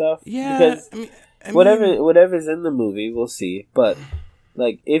that stuff. Yeah, because whatever's in the movie, we'll see. But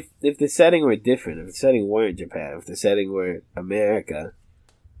like, if the setting were different, if the setting weren't Japan, if the setting were America,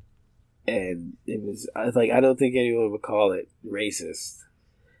 and it was like, I don't think anyone would call it racist.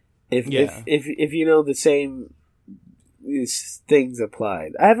 If the same things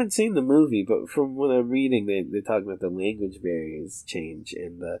applied. I haven't seen the movie, but from what I'm reading, they're talking about the language barriers change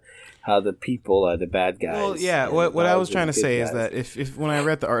and how the people are the bad guys. Well, yeah. What I was trying to say is that if when I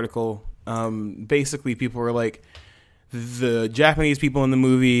read the article, basically people were like, the Japanese people in the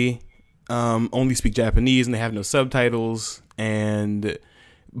movie only speak Japanese and they have no subtitles,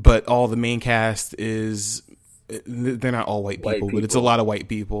 but all the main cast is, they're not all white people, but it's a lot of white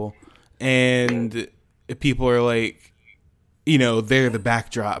people, and people are like, they're the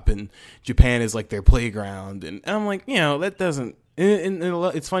backdrop and Japan is like their playground, and I'm like, that doesn't. And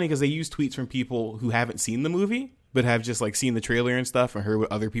it's funny because they use tweets from people who haven't seen the movie but have just like seen the trailer and stuff and heard what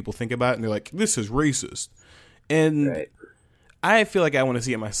other people think about it, and they're like, this is racist. And right. I feel like I want to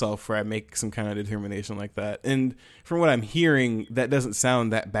see it myself where I make some kind of determination like that. And from what I'm hearing, that doesn't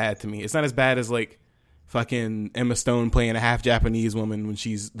sound that bad to me. It's not as bad as like fucking Emma Stone playing a half Japanese woman when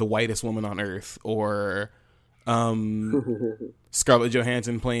she's the whitest woman on earth, or Scarlett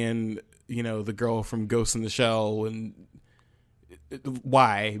Johansson playing, the girl from Ghost in the Shell, and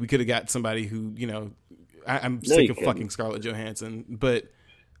why we could have got somebody who I'm sick of fucking Scarlett Johansson, but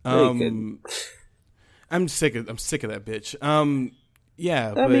I'm sick of that bitch.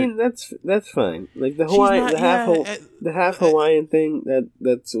 Yeah, I mean that's fine. Like the Hawaiian, the half Hawaiian thing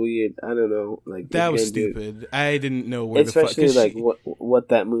that's weird. I don't know. Like that was stupid. I didn't know where especially the fuck, what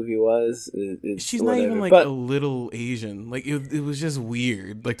that movie was. She's not even like a little Asian. Like it was just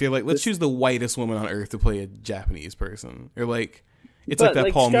weird. Like they're like, let's choose the whitest woman on earth to play a Japanese person. Or like it's like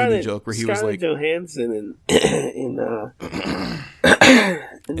that Paul Mooney joke where he was like Johansson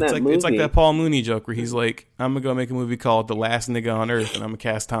it's like that Paul Mooney joke where he's like, I'm gonna go make a movie called The Last Nigga on Earth, and I'm gonna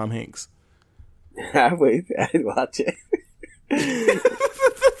cast Tom Hanks. I'd watch it.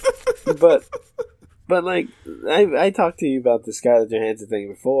 but like I talked to you about the Scarlett Johansson thing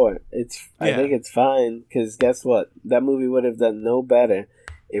before. I think it's fine because guess what? That movie would have done no better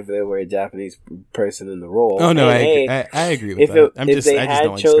if there were a Japanese person in the role. Oh no, I agree with that. I just don't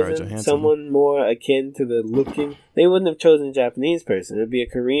like Scarlett Johansson. Someone more akin to the looking, they wouldn't have chosen a Japanese person. It'd be a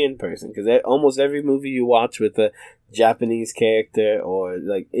Korean person because almost every movie you watch with a Japanese character, or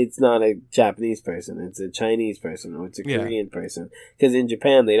like it's not a Japanese person, it's a Chinese person or it's a Korean person. Because in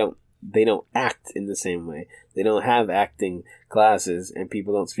Japan they don't act in the same way. They don't have acting classes and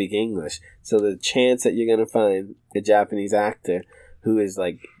people don't speak English. So the chance that you're gonna find a Japanese actor who is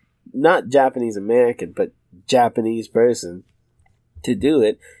like not Japanese American but Japanese person to do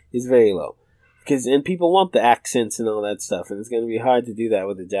it is very low. And people want the accents and all that stuff, and it's going to be hard to do that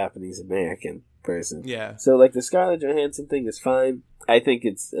with a Japanese American person. Yeah. So like the Scarlett Johansson thing is fine. I think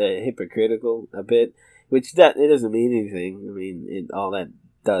it's hypocritical a bit, which it doesn't mean anything. I mean, all that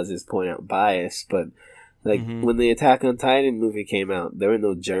does is point out bias. But like when the Attack on Titan movie came out, there were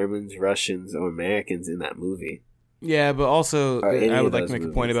no Germans, Russians, or Americans in that movie. Yeah, but also I would like to make a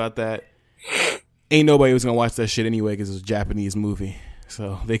point about that. Ain't nobody was gonna watch that shit anyway because it was a Japanese movie,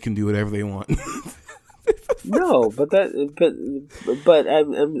 so they can do whatever they want. No, but I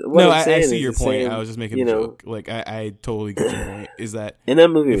see your point. I was just making a joke. Like I totally get your point. Is that in that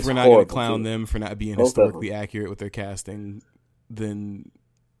movie if we're not gonna clown them for not being historically accurate with their casting, then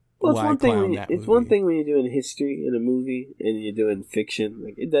why clown that movie? It's one thing when you're doing history in a movie and you're doing fiction.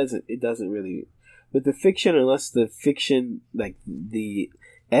 Like it doesn't really. With the fiction, unless the fiction, like the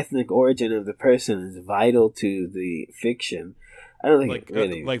ethnic origin of the person is vital to the fiction, I don't think it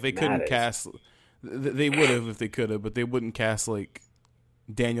really like they matters. Couldn't cast. They would have if they could have, but they wouldn't cast like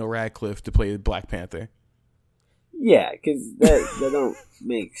Daniel Radcliffe to play Black Panther. Yeah, because that don't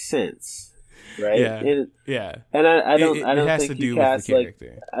make sense, right? Yeah. And I don't think you cast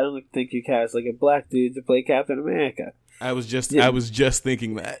like a black dude to play Captain America. I was just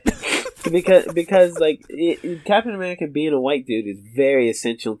thinking that. because like Captain America being a white dude is very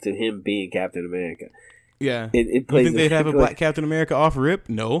essential to him being Captain America. Yeah. It plays. You think they'd have a black Captain America off rip?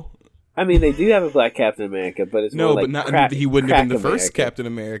 No. I mean, they do have a black Captain America, but it's more like he wouldn't have been the first Captain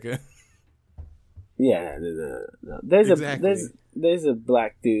America. Yeah, no. There's a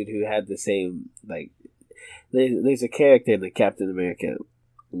black dude who had the same like. There's a character in the Captain America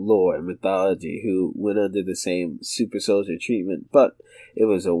lore and mythology who went under the same super soldier treatment, but it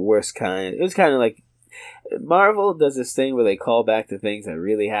was a worse kind. It was kind of like Marvel does this thing where they call back to things that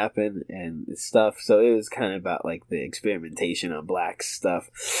really happened and stuff. So it was kind of about like the experimentation on black stuff.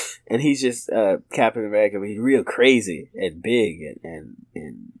 And he's just Captain America, but he's real crazy and big and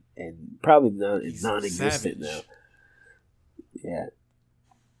probably non-existent now. Yeah,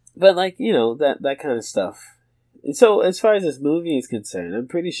 but like that kind of stuff. So as far as this movie is concerned, I'm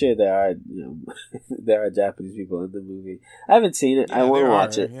pretty sure there are there are Japanese people in the movie. I haven't seen it. I want to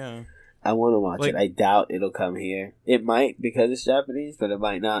watch it. Yeah. I want to watch it. I doubt it'll come here. It might because it's Japanese, but it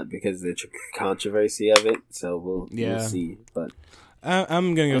might not because of the controversy of it. So we'll see. But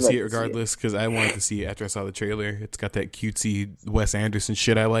I'm gonna go see it regardless because I wanted to see it after I saw the trailer. It's got that cutesy Wes Anderson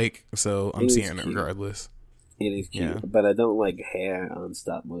shit I like, so I'm seeing it regardless. It is cute, but I don't like hair on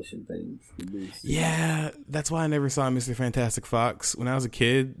stop motion things. Yeah, that's why I never saw Mr. Fantastic Fox. When I was a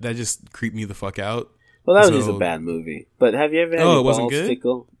kid, that just creeped me the fuck out. Well, that was just a bad movie. But have you ever had your balls good?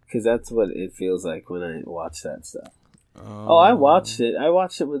 tickle? Because that's what it feels like when I watch that stuff. I watched it. I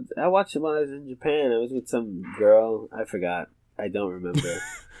watched it when I was in Japan. I was with some girl. I forgot. I don't remember.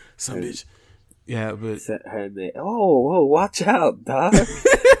 Some bitch. Yeah, but her name. Oh, watch out, dog.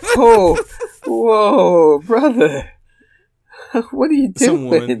 Whoa, brother. What are you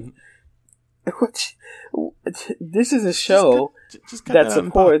doing? This is a show that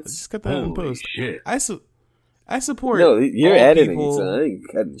supports. Just cut that in post. Shit. I support. No, you're all editing, people. so I ain't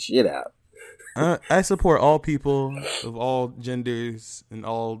cutting shit out. I support all people of all genders and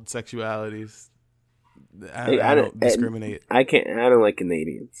all sexualities. I don't discriminate. I don't like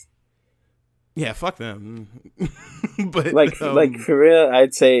Canadians. Yeah, fuck them. But like for real,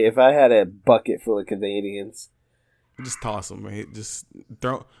 I'd say if I had a bucket full of Canadians, just toss them, right? Just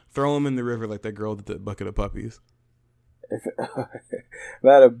throw them in the river like that girl with the bucket of puppies. If I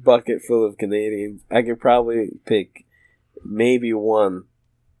had a bucket full of Canadians, I could probably pick maybe one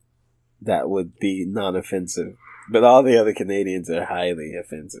that would be non-offensive, but all the other Canadians are highly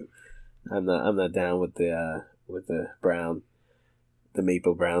offensive. I'm not down with the brown, the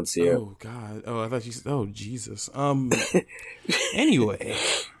maple brown syrup. Oh God! Oh, I thought you said. Oh Jesus! Anyway,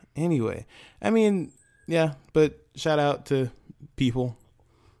 I mean, yeah, but shout out to people.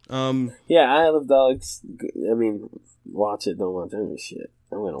 Yeah, Isle of Dogs. I mean, watch it. Don't watch any shit.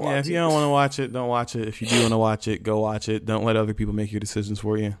 I'm gonna watch it. Yeah, if you don't want to watch it, don't watch it. If you do want to watch it, go watch it. Don't let other people make your decisions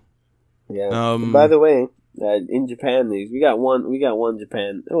for you. Yeah. By the way, in Japan news, we got one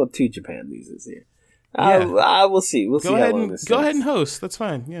Japan. Well, 2 Japan news this year. I will see. We'll see how long this go ahead and host. That's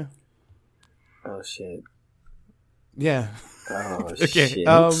fine. Yeah. Oh shit. Yeah. Oh okay. shit.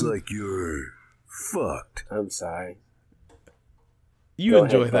 Looks like you're fucked. I'm sorry. You Go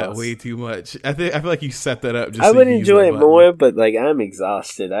enjoy ahead, that boss. way too much. I feel like you set that up. Just I so would you enjoy it use that more, but like I'm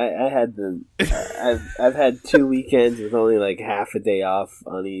exhausted. I had I've had 2 weekends with only like half a day off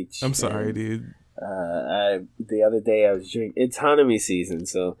on each. I'm sorry, dude. The other day I was drinking. It's Hanami season,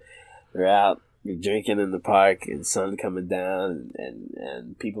 so we're out. We're drinking in the park and sun coming down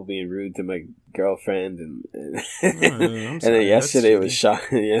and people being rude to my girlfriend and and then yesterday was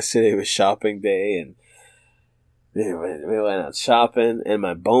shopping day and we went out shopping and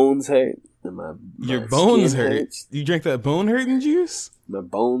my bones hurt and my your bones hurt. Hurts. You drank that bone hurting juice? My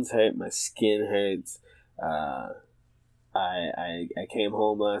bones hurt. My skin hurts. I came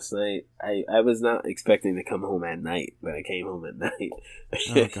home last night. I was not expecting to come home at night, but I came home at night.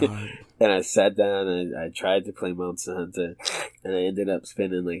 Oh God! And I sat down and I tried to play Monster Hunter, and I ended up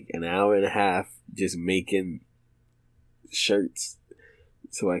spending like an hour and a half just making shirts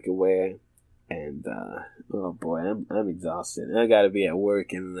so I could wear. And oh boy, I'm exhausted. And I got to be at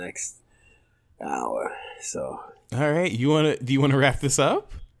work in the next hour. So all right, do you want to wrap this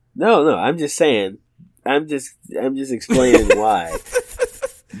up? No, I'm just saying. I'm just explaining why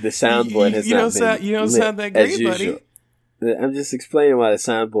the soundboard has not been. You don't sound that great, buddy. I'm just explaining why the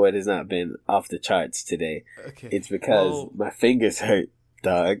soundboard has not been off the charts today. Okay. It's because my fingers hurt,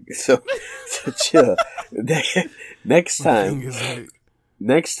 dog. So chill. Next time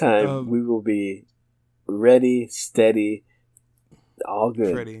we will be ready, steady, all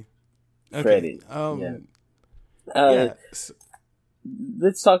good. Ready. Okay. Ready. Yeah.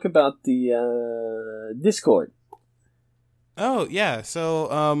 Let's talk about the Discord. Oh yeah,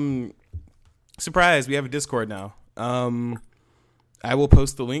 so surprise, we have a Discord now. I will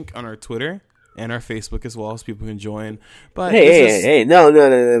post the link on our Twitter and our Facebook as well, so people can join. But hey, no.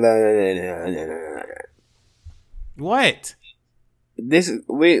 What? This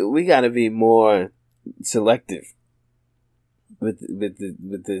we got to be more selective with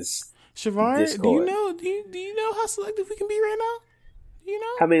this. Shavar, Discord. do you know how selective we can be right now? You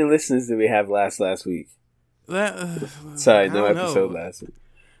know how many listeners did we have last week? Sorry, no episode last week.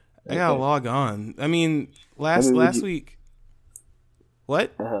 I gotta log on. I mean, last week.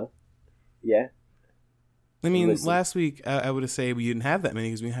 What? Yeah. I mean, last week I would have said we didn't have that many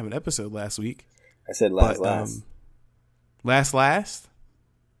because we didn't have an episode last week. I said last. Last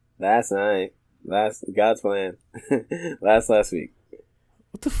night. God's plan. last week.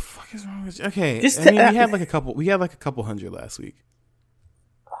 What the fuck is wrong with you? Okay, we had like a couple hundred last week.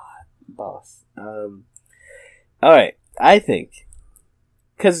 Boss. All right. I think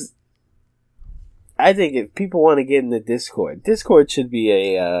if people want to get in the Discord should be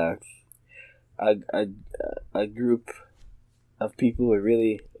a group of people who are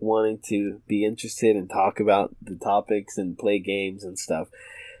really wanting to be interested and talk about the topics and play games and stuff.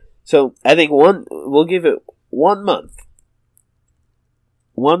 So I think we'll give it 1 month.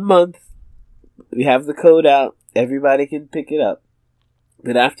 1 month. We have the code out. Everybody can pick it up.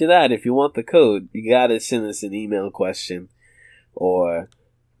 But after that, if you want the code, you gotta send us an email question, or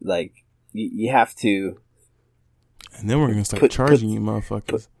like you have to. And then we're gonna start charging you,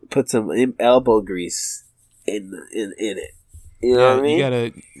 motherfuckers. Put some elbow grease in it. You know what I mean?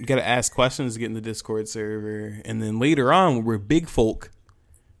 You gotta ask questions to get in the Discord server, and then later on, when we're big folk,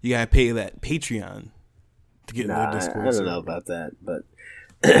 you gotta pay that Patreon to get in the Discord server. I don't know about that, but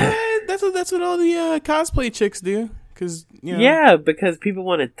that's what all the cosplay chicks do. Yeah, because people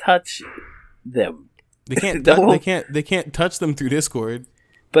want to touch them. They can't. They can't touch them through Discord.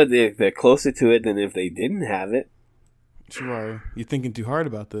 But they're closer to it than if they didn't have it. Sure. You're thinking too hard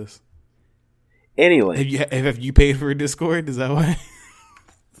about this. Anyway. Have you paid for a Discord? Is that why?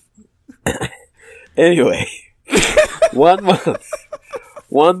 Anyway. 1 month.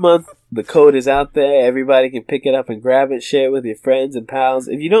 1 month. The code is out there. Everybody can pick it up and grab it. Share it with your friends and pals.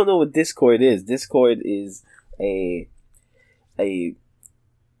 If you don't know what Discord is a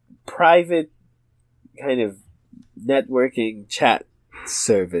private kind of networking chat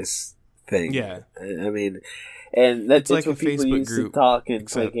service thing. Yeah. I mean, and that's like what a people Facebook use group, to talk and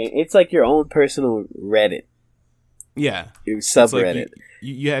play games. It's like your own personal Reddit. Yeah. Your subreddit. Like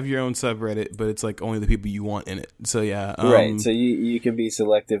you have your own subreddit, but it's like only the people you want in it. So yeah. Right. So you can be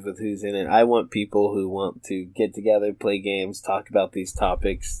selective with who's in it. I want people who want to get together, play games, talk about these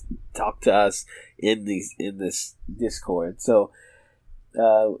topics, talk to us in this Discord. So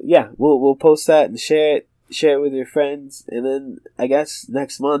yeah, we'll post that and share it with your friends, and then I guess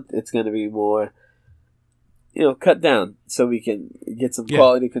next month it's going to be more, cut down so we can get some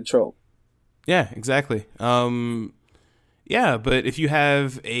quality control. Yeah, exactly. Yeah, but if you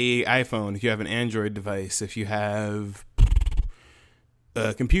have a iPhone, if you have an Android device, if you have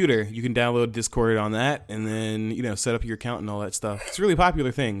a computer, you can download Discord on that and then, set up your account and all that stuff. It's a really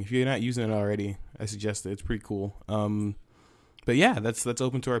popular thing. If you're not using it already, I suggest it. It's pretty cool. But yeah, that's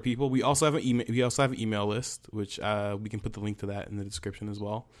open to our people. We also have an email. We also have an email list, which we can put the link to that in the description as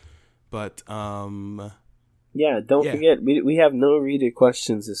well. But yeah, don't forget we have no reader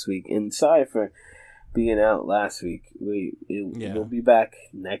questions this week, and sorry for being out last week. We'll be back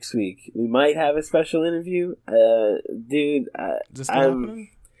next week. We might have a special interview, dude. Is this happening?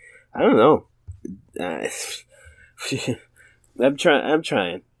 I don't know. I'm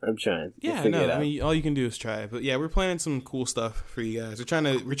trying. Yeah, no. I mean, all you can do is try. But yeah, we're planning some cool stuff for you guys.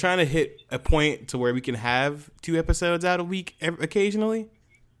 We're trying to hit a point to where we can have 2 episodes out a week occasionally.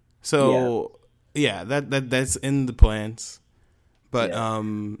 So yeah, that's in the plans. But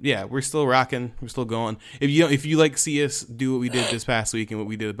yeah, we're still rocking. We're still going. If you like see us do what we did this past week and what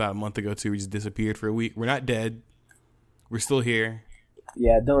we did about a month ago too, we just disappeared for a week. We're not dead. We're still here.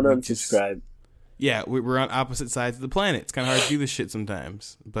 Yeah, don't unsubscribe. Yeah, we're on opposite sides of the planet. It's kind of hard to do this shit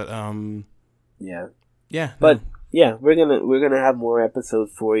sometimes, but yeah. But yeah, we're gonna have more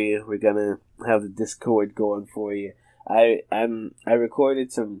episodes for you. We're gonna have the Discord going for you. I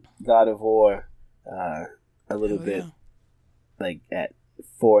recorded some God of War, a little bit, like at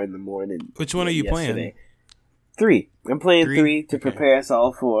 4 a.m. Which one are you playing? 3. I'm playing 3 to prepare us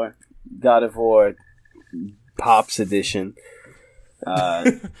all for God of War Pops Edition.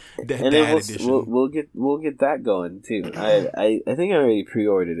 And then we'll get that going too. I think I already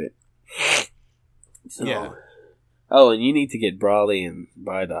pre-ordered it. So, yeah. Oh, and you need to get Brawley and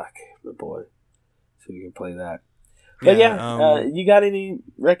Bardock, my boy, so we can play that. But you got any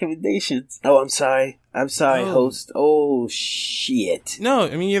recommendations? Oh, I'm sorry, host. Oh shit. No,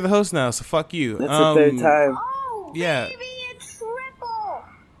 I mean you're the host now, so fuck you. That's the third time. Oh, yeah. Baby, it's triple.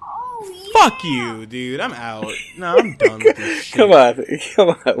 Oh, fuck you, dude. I'm out. No, I'm done with this shit. Come on.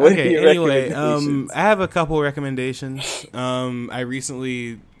 What okay. Anyway, I have a couple recommendations. I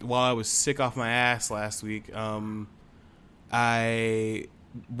recently, while I was sick off my ass last week, I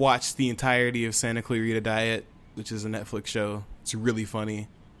watched the entirety of Santa Clarita Diet, which is a Netflix show. It's really funny.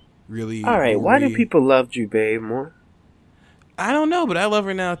 Really. All right. Why do people love Drew Babe more? I don't know, but I love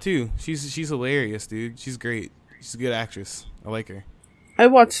her now too. She's hilarious, dude. She's great. She's a good actress. I like her. I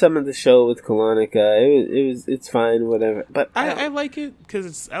watched some of the show with Kalonica. It's fine, whatever. But I like it because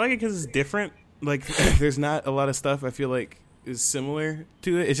it's different. Like, there's not a lot of stuff I feel like is similar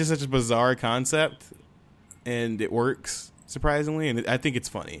to it. It's just such a bizarre concept, and it works surprisingly. And I think it's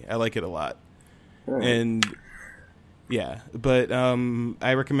funny. I like it a lot. Right. And yeah, but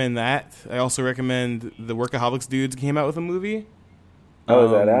I recommend that. I also recommend the Workaholics dudes came out with a movie. Oh,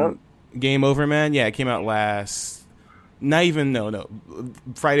 is that out? Game Over, Man. Yeah, it came out last. Not even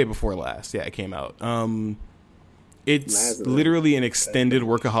Friday before last. Yeah, it came out. It's literally an extended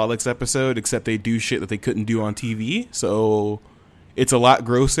Workaholics episode, except they do shit that they couldn't do on TV. So it's a lot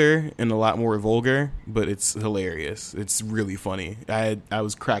grosser and a lot more vulgar, but it's hilarious. It's really funny. I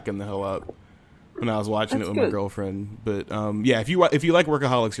was cracking the hell up when I was watching it with my girlfriend. But yeah, if you like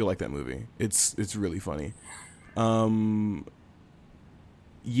Workaholics, you'll like that movie. It's really funny.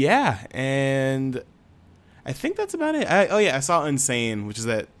 Yeah, and I think that's about it. I saw Insane, which is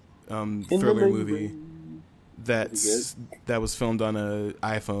that thriller movie that was filmed on an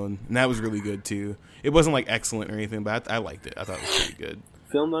iPhone, and that was really good too. It wasn't like excellent or anything, but I liked it. I thought it was pretty good.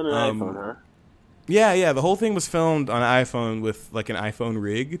 Filmed on an iPhone, huh? Yeah. The whole thing was filmed on an iPhone with like an iPhone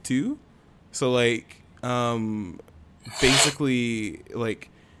rig too. So like, basically, like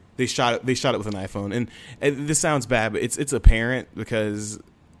They shot it with an iPhone, and this sounds bad, but it's apparent because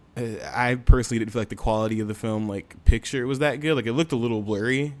I personally didn't feel like the quality of the film, like picture, was that good. Like it looked a little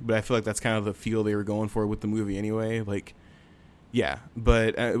blurry, but I feel like that's kind of the feel they were going for with the movie anyway. Like, yeah,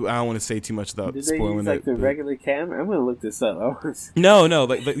 but I don't want to say too much without spoiling it. Did they use the regular camera? I'm gonna look this up. No,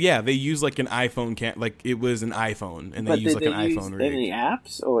 like yeah, they use like an iPhone like it was an iPhone, and they use like an iPhone rig. Any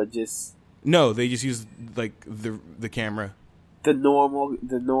apps or just? No, they just used like the camera. The normal.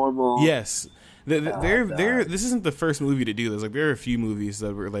 Yes, this isn't the first movie to do this. Like there are a few movies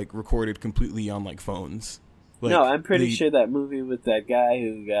that were like recorded completely on like phones. Like, no, I'm pretty sure that movie with that guy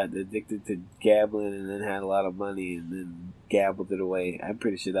who got addicted to gambling and then had a lot of money and then gambled it away. I'm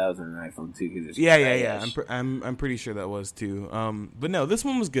pretty sure that was on an iPhone too. Yeah. I'm pretty sure that was too. But no, this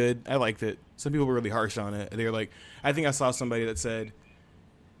one was good. I liked it. Some people were really harsh on it. They were like, I think I saw somebody that said,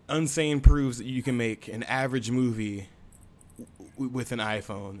 "Unsane proves that you can make an average movie with an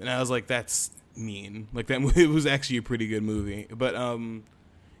iPhone," and I was like, "That's mean." Like that, it was actually a pretty good movie. But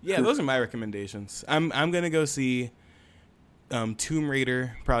yeah, those are my recommendations. I'm gonna go see Tomb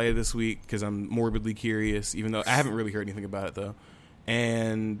Raider probably this week because I'm morbidly curious, even though I haven't really heard anything about it though.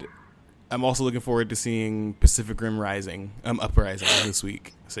 And I'm also looking forward to seeing Pacific Rim Uprising this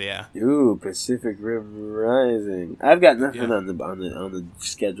week. So yeah. Ooh, Pacific Rim Rising. I've got nothing on the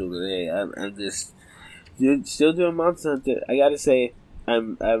schedule today. I'm just still doing Monster Hunter. I gotta say,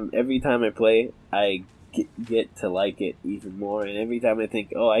 I'm every time I play, I get to like it even more, and every time I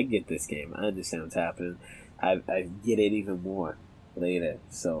think, oh, I get this game, I understand what's happening, I get it even more later.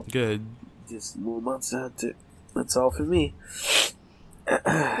 So good. Just more Monster Hunter. That's all for me. Well,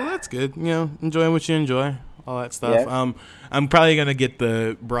 that's good. You know, enjoy what you enjoy, all that stuff. Yeah. I'm probably gonna get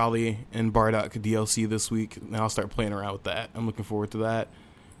the Brawley and Bardock DLC this week, and I'll start playing around with that. I'm looking forward to that.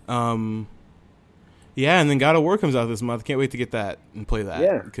 Yeah, and then God of War comes out this month. Can't wait to get that and play that.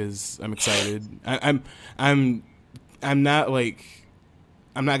 Yeah, because I'm excited. I'm not like,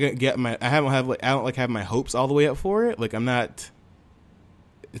 I'm not gonna get my. I don't like have my hopes all the way up for it. Like I'm not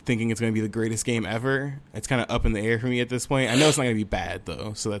thinking it's gonna be the greatest game ever. It's kind of up in the air for me at this point. I know it's not gonna be bad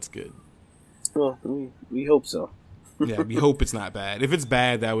though, so that's good. Well, we hope so. Yeah, we hope it's not bad. If it's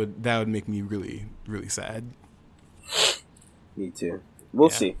bad, that would make me really, really sad. Me too. We'll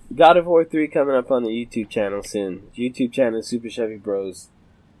see. God of War 3 coming up on the YouTube channel soon. YouTube channel, Super Chevy Bros.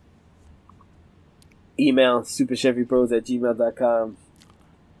 Email, superchevybros@gmail.com.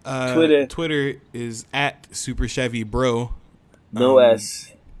 Twitter is @SuperChevyBro. No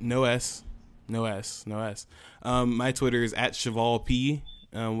S. No S. My Twitter is @ChevalP.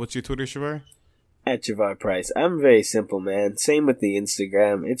 What's your Twitter, Shavar? @Shavar Price. I'm very simple, man. Same with the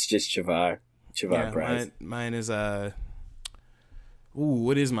Instagram. It's just Shavar. Shavar Price. Mine is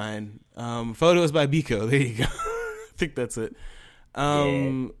what is mine? Photos by Biko. There you go. I think that's it.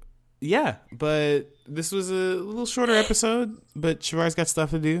 Yeah, but this was a little shorter episode, but Shavar's got stuff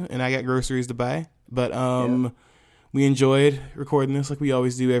to do, and I got groceries to buy. But we enjoyed recording this like we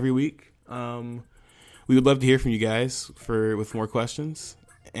always do every week. We would love to hear from you guys with more questions,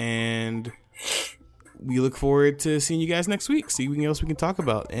 and we look forward to seeing you guys next week. See what else we can talk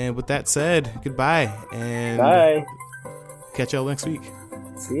about. And with that said, goodbye. And bye. Catch y'all next week.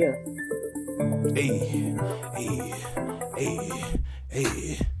 See ya.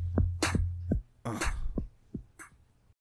 Hey.